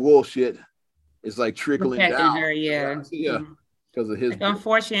his bullshit is like trickling down. Her, yeah, because of his. Like,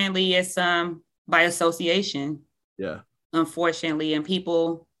 unfortunately, it's by association. Yeah. Unfortunately, and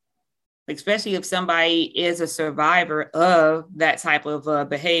people, especially if somebody is a survivor of that type of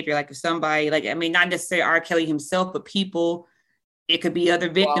behavior, like if somebody, not necessarily R. Kelly himself, but people, it could be other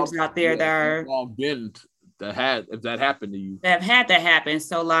victims out there that are if that happened to you, that have had that happen.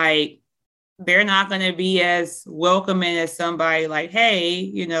 So like, they're not going to be as welcoming as somebody like,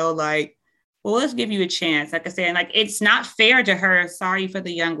 hey, well, let's give you a chance. Like I said, like it's not fair to her. Sorry for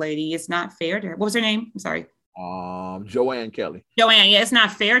the young lady. It's not fair to her. What was her name? I'm sorry. Joanne Kelly. Joanne, yeah, it's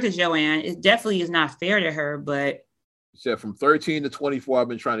not fair to Joanne. It definitely is not fair to her, but she said from 13 to 24, I've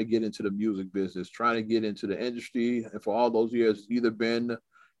been trying to get into the music business, trying to get into the industry. And for all those years, it's either been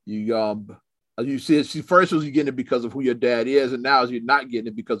you see, she first was you getting it because of who your dad is, and now you're not getting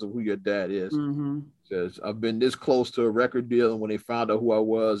it because of who your dad is. Mm-hmm. Says I've been this close to a record deal, and when they found out who I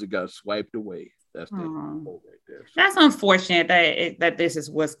was, it got swiped away. That's the right there. That's unfortunate that this is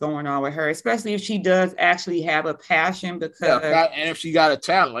what's going on with her, especially if she does actually have a passion. Because and if she got a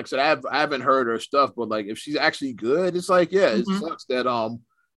talent, like I said, I haven't heard her stuff, but like if she's actually good, it's like it sucks that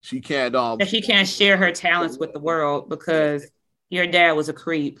she can't that she can't share her talents with the world because your dad was a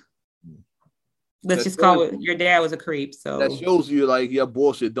creep. Let's just call it your dad was a creep. So that shows you like your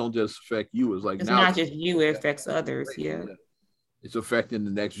bullshit don't just affect you. It's like it's not just you; it affects others. Yeah, it's affecting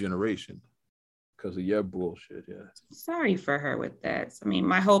the next generation. Because of your bullshit, Sorry for her with that. I mean,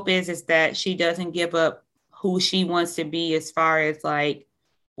 my hope is that she doesn't give up who she wants to be as far as like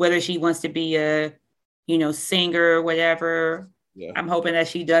whether she wants to be a, singer or whatever. Yeah. I'm hoping that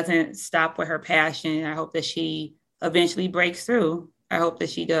she doesn't stop with her passion. I hope that she eventually breaks through. I hope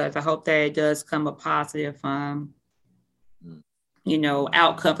that she does. I hope that it does come a positive, outcome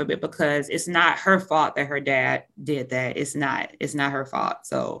from it because it's not her fault that her dad did that. It's not her fault.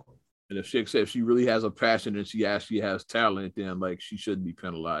 So. And if she really has a passion and she actually has talent, then like she shouldn't be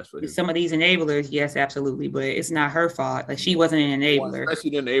penalized for some of these enablers. Yes, absolutely, but it's not her fault. Like she wasn't an enabler. Especially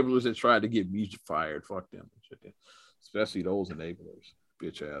the enablers that tried to get me fired. Fuck them. Especially those enablers,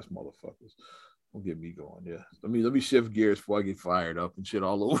 bitch ass motherfuckers. Don't get me going. Yeah, let me shift gears before I get fired up and shit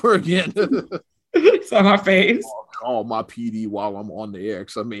all over again. It's on my face. Call my PD while I'm on the air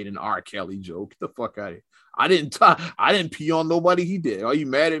because I made an R. Kelly joke. Get the fuck out of here. I didn't pee on nobody. He did. Are you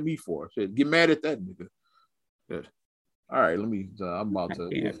mad at me for? Shit, get mad at that nigga. Good. All right, let me. I'm about to.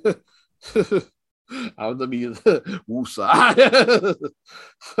 Let me. Woosah.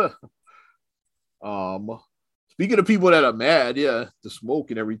 Speaking of people that are mad, the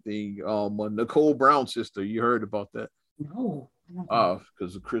smoke and everything. Nicole Brown's sister. You heard about that? No.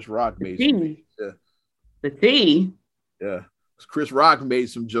 Because Chris Rock made the tea. Yeah. Chris Rock made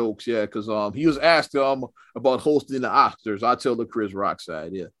some jokes, because he was asked about hosting the Oscars. I tell the Chris Rock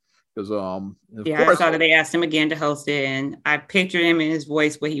side, because I saw that they asked him again to host it, and I pictured him in his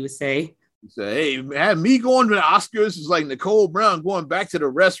voice what he would say. He said, "Hey, man, me going to the Oscars is like Nicole Brown going back to the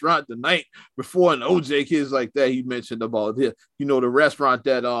restaurant the night before an OJ kids like that." He mentioned about the restaurant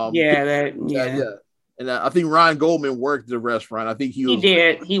that And I think Ron Goldman worked at the restaurant. I think he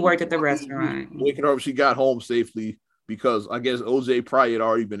did. He worked at the restaurant. Waking her up, she got home safely because I guess OJ probably had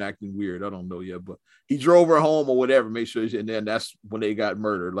already been acting weird. I don't know yet, but he drove her home or whatever, make sure. And then that's when they got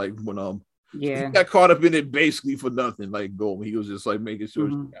murdered. Like when he got caught up in it basically for nothing. Like Goldman, he was just like making sure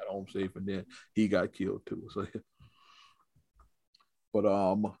she got home safe, and then he got killed too. So, but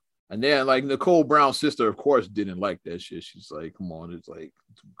and then like Nicole Brown's sister, of course, didn't like that shit. She's like, "Come on, it's like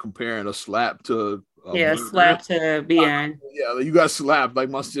comparing a slap to slap to being you got slapped like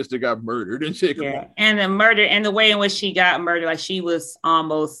my sister got murdered and shit." And the murder and the way in which she got murdered, like she was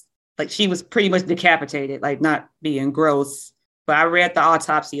almost like she was pretty much decapitated, like not being gross. But I read the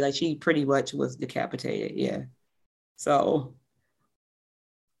autopsy, like she pretty much was decapitated. Yeah. So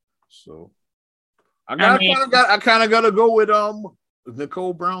I kind of gotta go with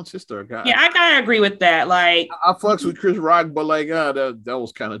Nicole Brown's sister. I gotta agree with that. Like I fucks with Chris Rock, but like that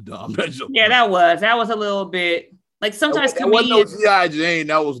was kind of dumb. That was a little bit like sometimes comedians. Wasn't no G.I. Jane,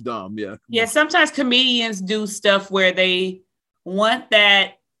 that was dumb. Yeah. Sometimes comedians do stuff where they want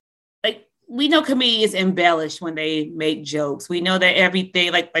that. Like we know comedians embellish when they make jokes. We know that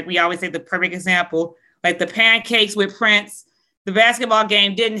everything. Like we always say, the perfect example, like the pancakes with Prince. The basketball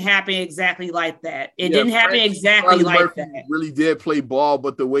game didn't happen exactly like that. It didn't happen exactly like that. Really did play ball,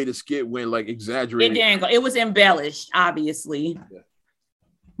 but the way the skit went, like exaggerated. It didn't go. It was embellished, obviously. Yeah.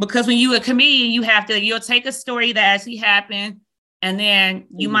 Because when you're a comedian, you'll take a story that actually happened, and then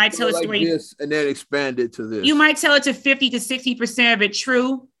you might tell a story like this, and then expand it to this. You might tell it to 50 to 60% of it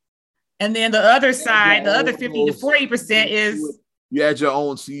true, and then the other side, the other 50 to 40% is you add your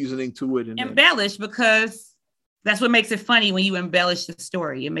own seasoning to it and embellish because. That's what makes it funny when you embellish the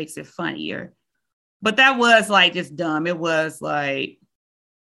story. It makes it funnier. But that was like just dumb. It was like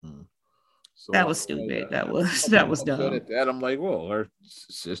that was stupid. That was dumb. At that, I'm like, well, her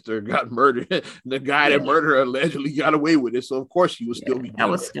sister got murdered. The guy that murdered her allegedly got away with it. So of course she would still be bitter. That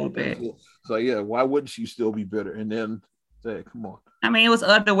was stupid. So why wouldn't she still be bitter? And then say, come on. I mean, it was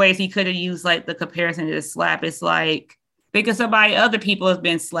other ways he could have used like the comparison to the slap. It's like because other people have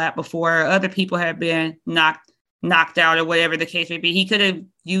been slapped before, other people have been knocked out or whatever the case may be. He could have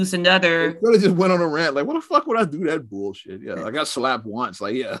used another. He could have just went on a rant like, what the fuck would I do that bullshit? Yeah, I got slapped once.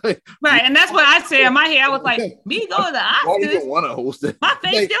 Like, yeah. Right, and that's what I said in my head. I was like, me going to the Oscars. Why do you want to host it? My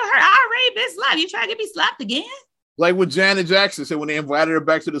face still hurt. I already been slapped. You trying to get me slapped again? Like what Janet Jackson said when they invited her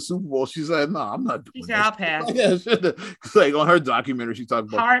back to the Super Bowl, she said, "No, I'm not doing that." I'll pass. Like on her documentary, she talked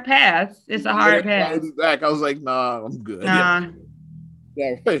about hard pass. It's a hard pass. Back, I was like, "Nah, I'm good." Nah.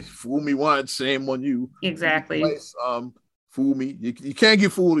 Yeah, right. Fool me once, shame on you. Exactly. Fool me. You can't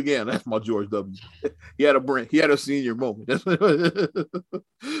get fooled again. That's my George W. He had a senior moment. That's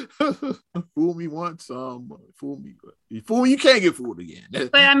fool me once, fool me. You fool me, you can't get fooled again.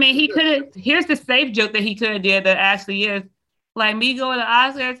 But I mean, he could have. Here's the safe joke that he could have did that actually is like me going to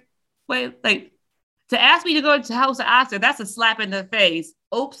Oscars. Wait, like to ask me to go to host an Oscar, that's a slap in the face.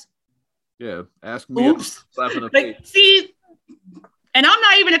 Oops. Yeah, ask me. Oops. Slap in the face. See. And I'm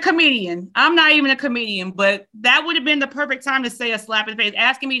not even a comedian, but that would have been the perfect time to say a slap in the face.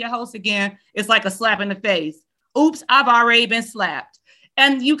 Asking me to host again is like a slap in the face. Oops, I've already been slapped.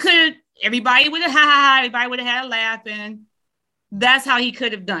 And everybody would have everybody would have had a laugh, and that's how he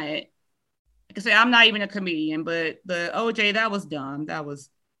could have done it. Like I said, I'm not even a comedian, but the OJ, that was dumb. That was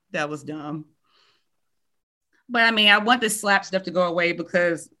dumb. But I mean, I want this slap stuff to go away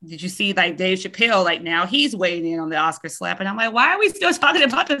because did you see like Dave Chappelle, like now he's weighing in on the Oscar slap. And I'm like, why are we still talking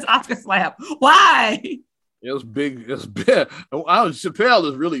about this Oscar slap? Why? It was big. It was big. Chappelle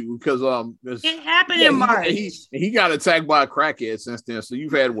is really because it happened in March. He got attacked by a crackhead since then. So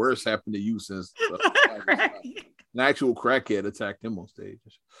you've had worse happen to you since an actual crackhead attacked him on stage.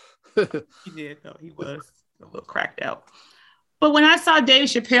 He did, though. He was a little cracked out. But when I saw Dave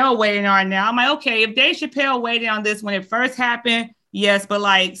Chappelle weighing on now, I'm like, okay, if Dave Chappelle weighed in on this when it first happened, yes, but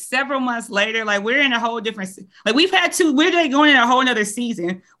like several months later, like we're in a whole different, like we're going in a whole nother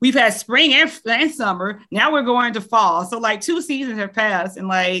season. We've had spring and summer. Now we're going to fall. So like 2 seasons have passed, and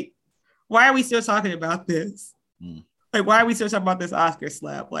like, why are we still talking about this? Like, why are we still talking about this Oscar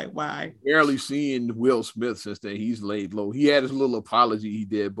slap? Like, why? Barely seen Will Smith since then. He's laid low. He had his little apology he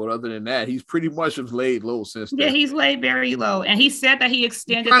did, but other than that, he's pretty much laid low since then. Yeah, he's laid very low. And he said that he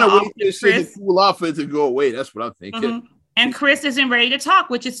extended the offer to Chris. Cool off for it to go away. That's what I'm thinking. Mm-hmm. And Chris isn't ready to talk,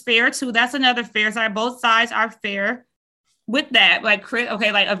 which is fair too. That's another fair side. Both sides are fair. with that, like Chris,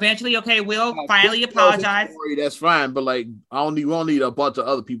 okay, like eventually, okay, Will finally apologize. Story, that's fine, but like I don't need a bunch of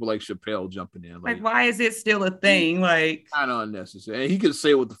other people like Chappelle jumping in. Like why is it still a thing? Like kind of unnecessary. And he can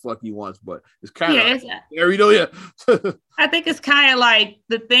say what the fuck he wants, but it's kind of I think it's kind of like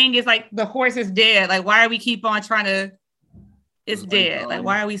the thing is like the horse is dead. Like why are we keep on trying to? It's dead. Like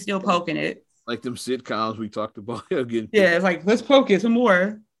why are we still poking it? Like them sitcoms we talked about again. Yeah, it's like let's poke it some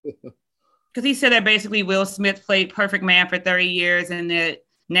more. Because he said that basically Will Smith played Perfect Man for 30 years and that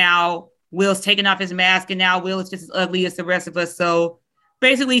now Will's taking off his mask and now Will is just as ugly as the rest of us. So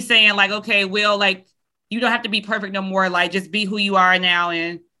basically saying like, okay, Will, like you don't have to be perfect no more. Like just be who you are now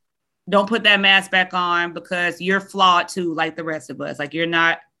and don't put that mask back on because you're flawed too, like the rest of us. Like you're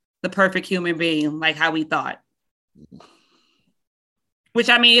not the perfect human being like how we thought. Which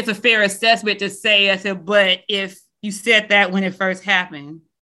I mean, it's a fair assessment to say, I said, but if you said that when it first happened,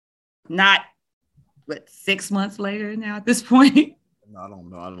 not 6 months later now at this point. I don't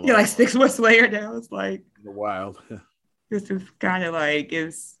know. Yeah, like 6 months later now. It's like in the wild. This is kind of like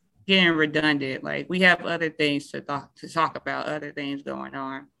it's getting redundant. Like we have other things to talk about, other things going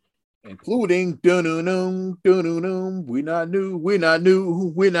on. Including we not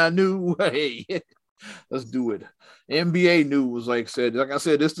new. Hey, let's do it. NBA news, like I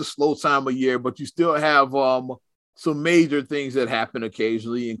said, it's the slow time of year, but you still have some major things that happen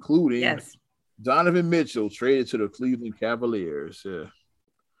occasionally, including Donovan Mitchell traded to the Cleveland Cavaliers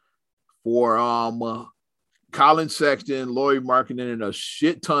for Colin Sexton, Lauri Markkanen, and a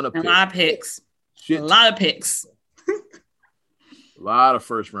shit ton of picks. A lot of picks. A lot of picks. A lot of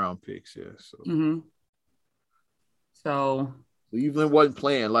first round picks, yeah. So Cleveland wasn't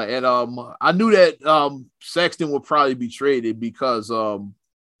playing like, and I knew that Sexton would probably be traded because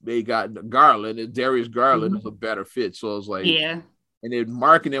they got Garland and Darius Garland is a better fit. So I was like, yeah. And then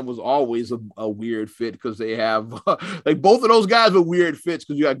Markkanen was always a weird fit because they have like both of those guys were weird fits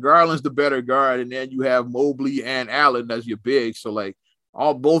because you got Garland's the better guard and then you have Mobley and Allen as your big. So like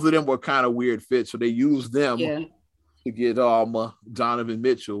both of them were kind of weird fits. So they used them to get Donovan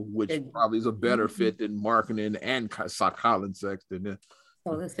Mitchell, which probably is a better fit than Markkanen and Colin Sexton. Yeah.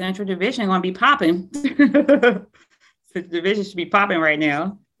 So the Central Division going to be popping. The division should be popping right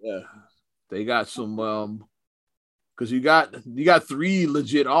now. Yeah, they got some because you got three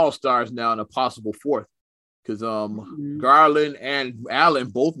legit all-stars now and a possible fourth because Garland and Allen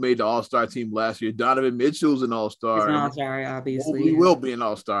both made the all-star team last year. Donovan Mitchell's an all-star. He's an all-star, obviously. He will be an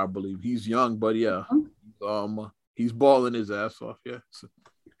all-star, I believe. He's young, but yeah, he's balling his ass off. Yeah, I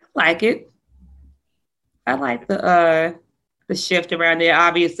like it. I like the shift around there.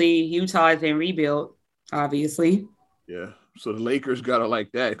 Obviously, Utah is in rebuild. Obviously. Yeah. So the Lakers gotta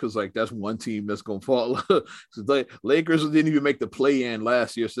like that because like that's one team that's gonna fall. So the Lakers didn't even make the play-in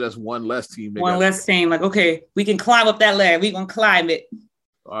last year, so that's one less team. One less team. Like, okay, we can climb up that ladder. We're gonna climb it.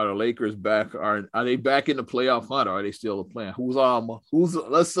 Are the Lakers back? Are they back in the playoff hunt or are they still playing? Who's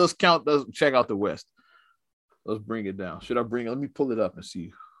let's count, check out the West. Let's bring it down. Should I bring it? Let me pull it up and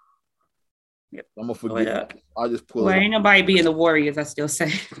see. Yep. I'm gonna forget. I'll just pull it up. Ain't nobody being the Warriors, I still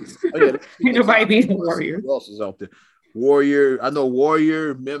say. Ain't nobody being the Warriors. Who else is out there? Warrior, I know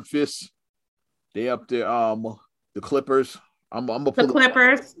Warrior, Memphis, they up there. The Clippers. I'm gonna pull the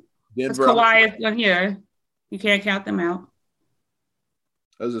Clippers. Denver. Kawhi is here. You can't count them out.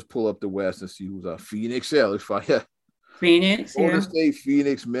 Let's just pull up the West and see who's out. Phoenix, Phoenix, Golden State,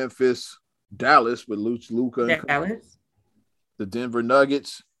 Phoenix, Memphis, Dallas with Luka. Dallas. The Denver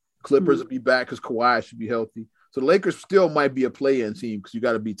Nuggets. Clippers will be back because Kawhi should be healthy. So the Lakers still might be a play-in team because you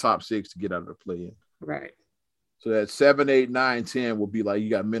got to be top 6 to get out of the play-in. Right. So that 7, 8, 9, 10 will be like you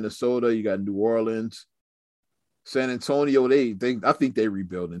got Minnesota, you got New Orleans, San Antonio. I think they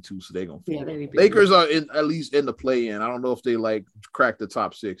rebuilding too, so they're gonna. Yeah, they Lakers are at least in the play-in. I don't know if they like crack the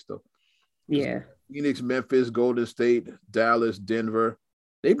top 6 though. Yeah. Phoenix, Memphis, Golden State, Dallas, Denver.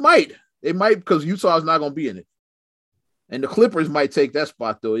 They might because Utah's not gonna be in it, and the Clippers might take that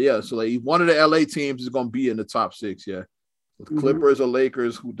spot though. Yeah, so like one of the LA teams is gonna be in the top 6. Yeah, the Clippers or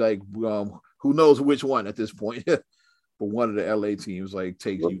Lakers, who knows which one at this point? But one of the LA teams like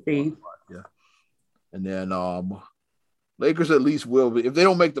takes you. Yeah. And then Lakers at least will be. If they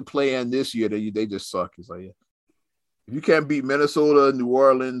don't make the play-in this year, they just suck. It's like, yeah. If you can't beat Minnesota, New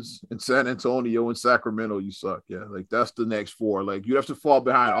Orleans, and San Antonio and Sacramento, you suck. Yeah. Like that's the next 4. Like you have to fall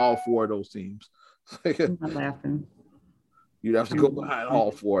behind all 4 of those teams. I'm not laughing. You'd have to go behind all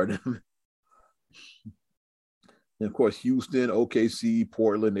 4 of them. And of course, Houston, OKC,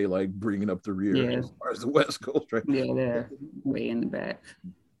 Portland, they like bringing up the rear as far as the West Coast, right? Yeah, they're way in the back.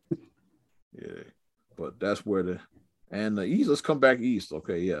 Yeah, but that's where the East. Let's come back East,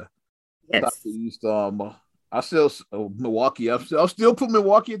 okay? Yeah, yes. The East. I still Milwaukee. I'll still put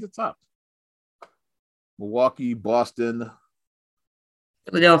Milwaukee at the top. Milwaukee, Boston,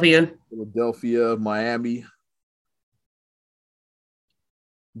 Philadelphia, Miami,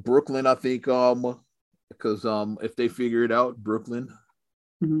 Brooklyn. I think because if they figure it out, Brooklyn.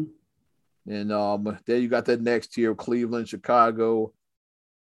 Mm-hmm. And then you got that next tier: Cleveland, Chicago,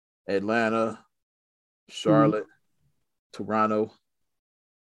 Atlanta, Charlotte, Toronto.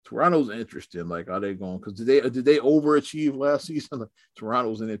 Toronto's interesting. Like, are they going? Because did they overachieve last season?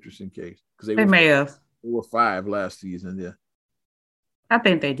 Toronto's an interesting case because they may have. They were 5 last season. Yeah, I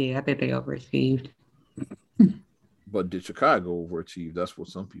think they did. I think they overachieved. But did Chicago overachieve? That's what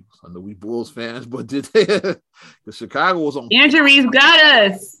some people. I know we Bulls fans, but did they? Because Chicago was on injuries got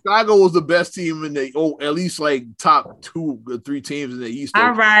us. Chicago was the best team in the at least like top 2 or 3 teams in the East.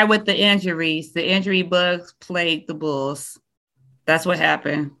 I ride with the injuries. The injury bugs plagued the Bulls. That's what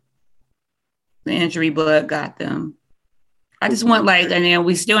happened. The injury bug got them. I just want and then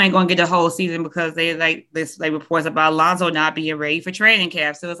we still ain't gonna get the whole season because they reports about Lonzo not being ready for training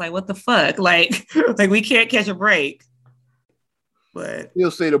camp. So it's like, what the fuck? Like we can't catch a break. But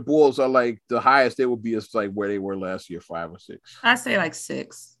he'll say the Bulls are like the highest they will be is like where they were last year, 5 or 6. I say like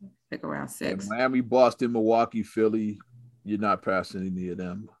 6, like around 6. And Miami, Boston, Milwaukee, Philly. You're not passing any of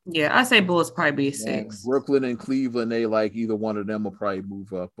them. Yeah, I say Bulls probably be 6. And Brooklyn and Cleveland, they like either one of them will probably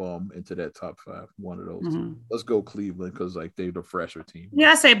move up into that top 5. One of those. Mm-hmm. Let's go Cleveland because like they're the fresher team.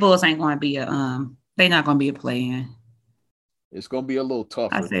 Yeah, I say Bulls ain't going to be they're not going to be a play-in. It's going to be a little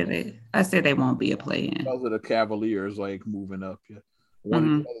tougher. I say they won't be a play-in. Because of the Cavaliers like moving up. Yeah, one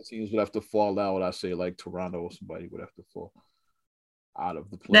of the other teams would have to fall out. I say like Toronto or somebody would have to fall out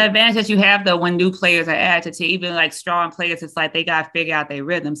of the play. The advantage that you have though when new players are added to even like strong players, it's like they got to figure out their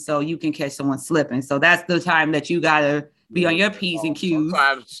rhythm so you can catch someone slipping. So that's the time that you got to be on your P's and Q's.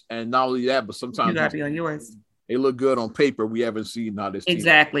 Sometimes, and not only that, but sometimes you got to be on yours. They look good on paper. We haven't seen how this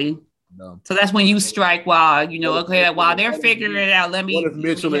exactly. So that's when you strike while while they're figuring it out. What if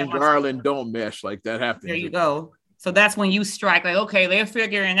Mitchell and Garland don't mesh like that happens? There you go. So that's when you strike like, okay, they're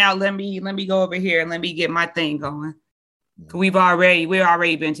figuring out. Let me go over here and let me get my thing going. We've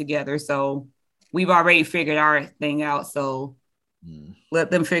already been together, so we've already figured our thing out. So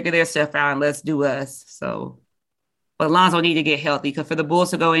let them figure their stuff out and let's do us. So, but Lonzo need to get healthy because for the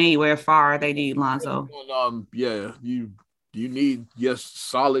Bulls to go anywhere far, they need Lonzo. Yeah, you need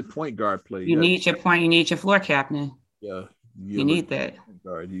solid point guard play. You need your point. You need your floor captain. Yeah, you need that.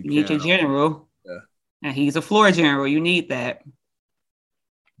 Guard. You need your general. Yeah, and he's a floor general. You need that.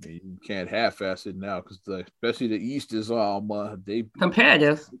 You can't half-ass it now because especially the East is they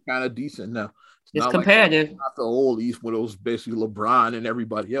competitive, kind of decent now. It's competitive. Like, not the old East when it was basically LeBron and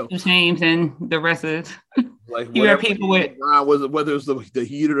everybody else. Two teams and the rest of it. Like you have people with LeBron was whether it's the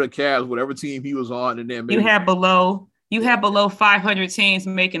Heat or the Cavs, whatever team he was on, and then you have below 500 teams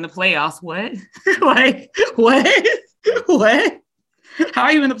making the playoffs. What? Like what? What? How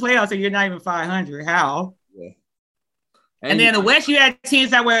are you in the playoffs and you're not even 500? How? Yeah. And then the West, you had teams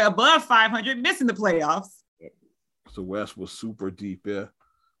that were above 500 missing the playoffs. The West was super deep, yeah.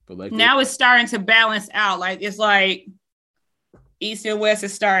 But like now it's starting to balance out. Like it's like East and West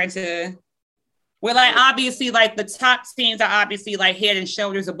is starting to. We're like obviously like the top teams are obviously like head and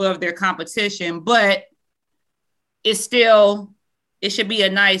shoulders above their competition, but it should be a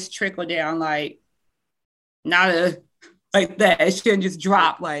nice trickle down, like not like that. It shouldn't just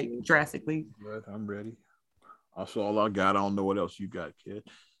drop like drastically. Good, I'm ready. That's all I got. I don't know what else you got, kid.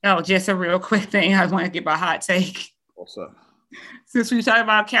 Oh, just a real quick thing. I want to get my hot take. What's up? Since we talk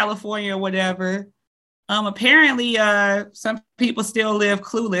about California or whatever, apparently some people still live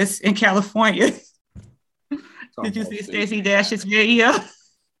clueless in California. Did you see Stacey Dash's video?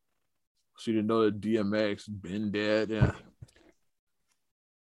 She didn't know that DMX been dead. Yeah.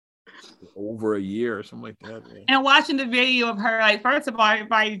 Over a year or something like that. Yeah. And watching the video of her, like, first of all,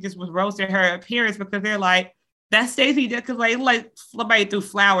 everybody just was roasting her appearance because they're like, that's Stacey, because like somebody threw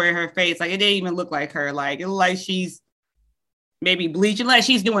flour in her face. Like, it didn't even look like her. Like, it looked like she's maybe bleaching, like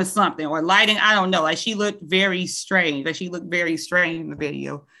she's doing something or lighting. I don't know. Like, she looked very strange. Like, she looked very strange in the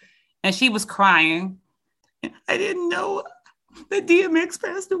video. And she was crying. I didn't know that DMX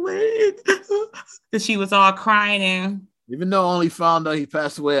passed away. That she was all crying and even though I only found out he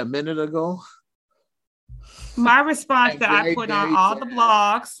passed away a minute ago. My response that I put on all the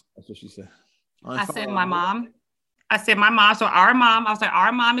blogs. That's what she said. I said my mom. So our mom. I was like,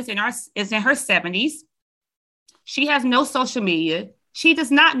 our mom is in her 70s. She has no social media. She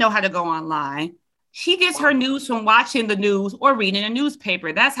does not know how to go online. She gets her news from watching the news or reading a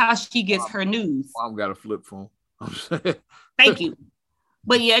newspaper. That's how she gets her news. Mom got a flip phone. Thank you.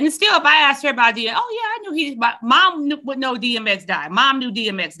 But yeah, and still, if I asked her about DMX, oh yeah, I knew he. Mom would know DMX died. Mom knew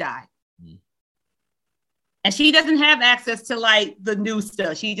DMX died, and she doesn't have access to like the new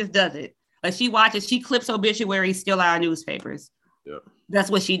stuff. She just does it. Like she watches, she clips obituaries still out of newspapers. Yeah,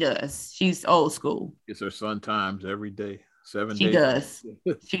 that's what she does. She's old school. It's her Sun Times every day, 7 she days.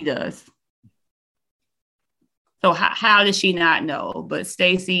 She does. So how does she not know? But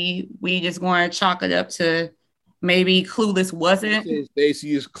Stacey, we just going to chalk it up to. Maybe Clueless wasn't.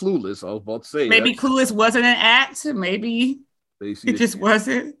 Stacey is clueless. I was about to say. Maybe Clueless wasn't an act. Maybe it just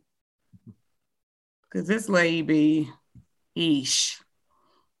wasn't. Because this lady be, eesh.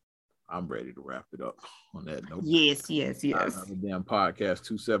 I'm ready to wrap it up on that note. Yes. Damn podcast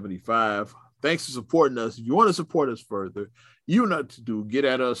 275. Thanks for supporting us. If you want to support us further, you know what to do. Get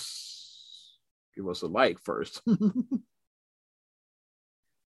at us. Give us a like first.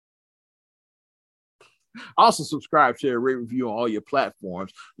 Also, subscribe, share, rate, review on all your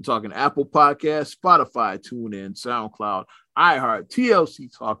platforms. We're talking Apple Podcasts, Spotify, TuneIn, SoundCloud, iHeart,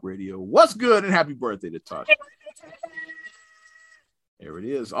 TLC Talk Radio. What's good and happy birthday to Tasha. There it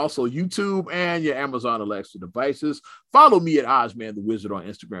is. Also, YouTube and your Amazon Alexa devices. Follow me at Ozman the Wizard on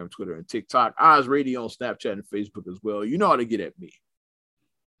Instagram, Twitter, and TikTok. Oz Radio on Snapchat and Facebook as well. You know how to get at me.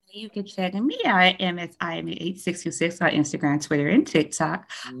 You can check me out at MSIME8626 on Instagram, Twitter, and TikTok.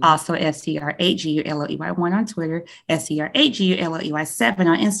 Also, STR8GULOEY1 on Twitter, STR8GULOEY7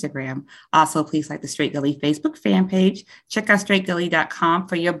 on Instagram. Also, please like the Straight Gully Facebook fan page. Check out straightgully.com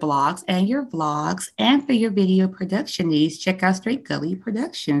for your blogs and your vlogs. And for your video production needs, check out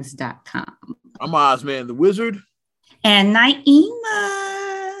straightgullyproductions.com. I'm Ozman the Wizard. And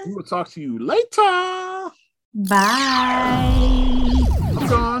Naima. We will talk to you later. Bye.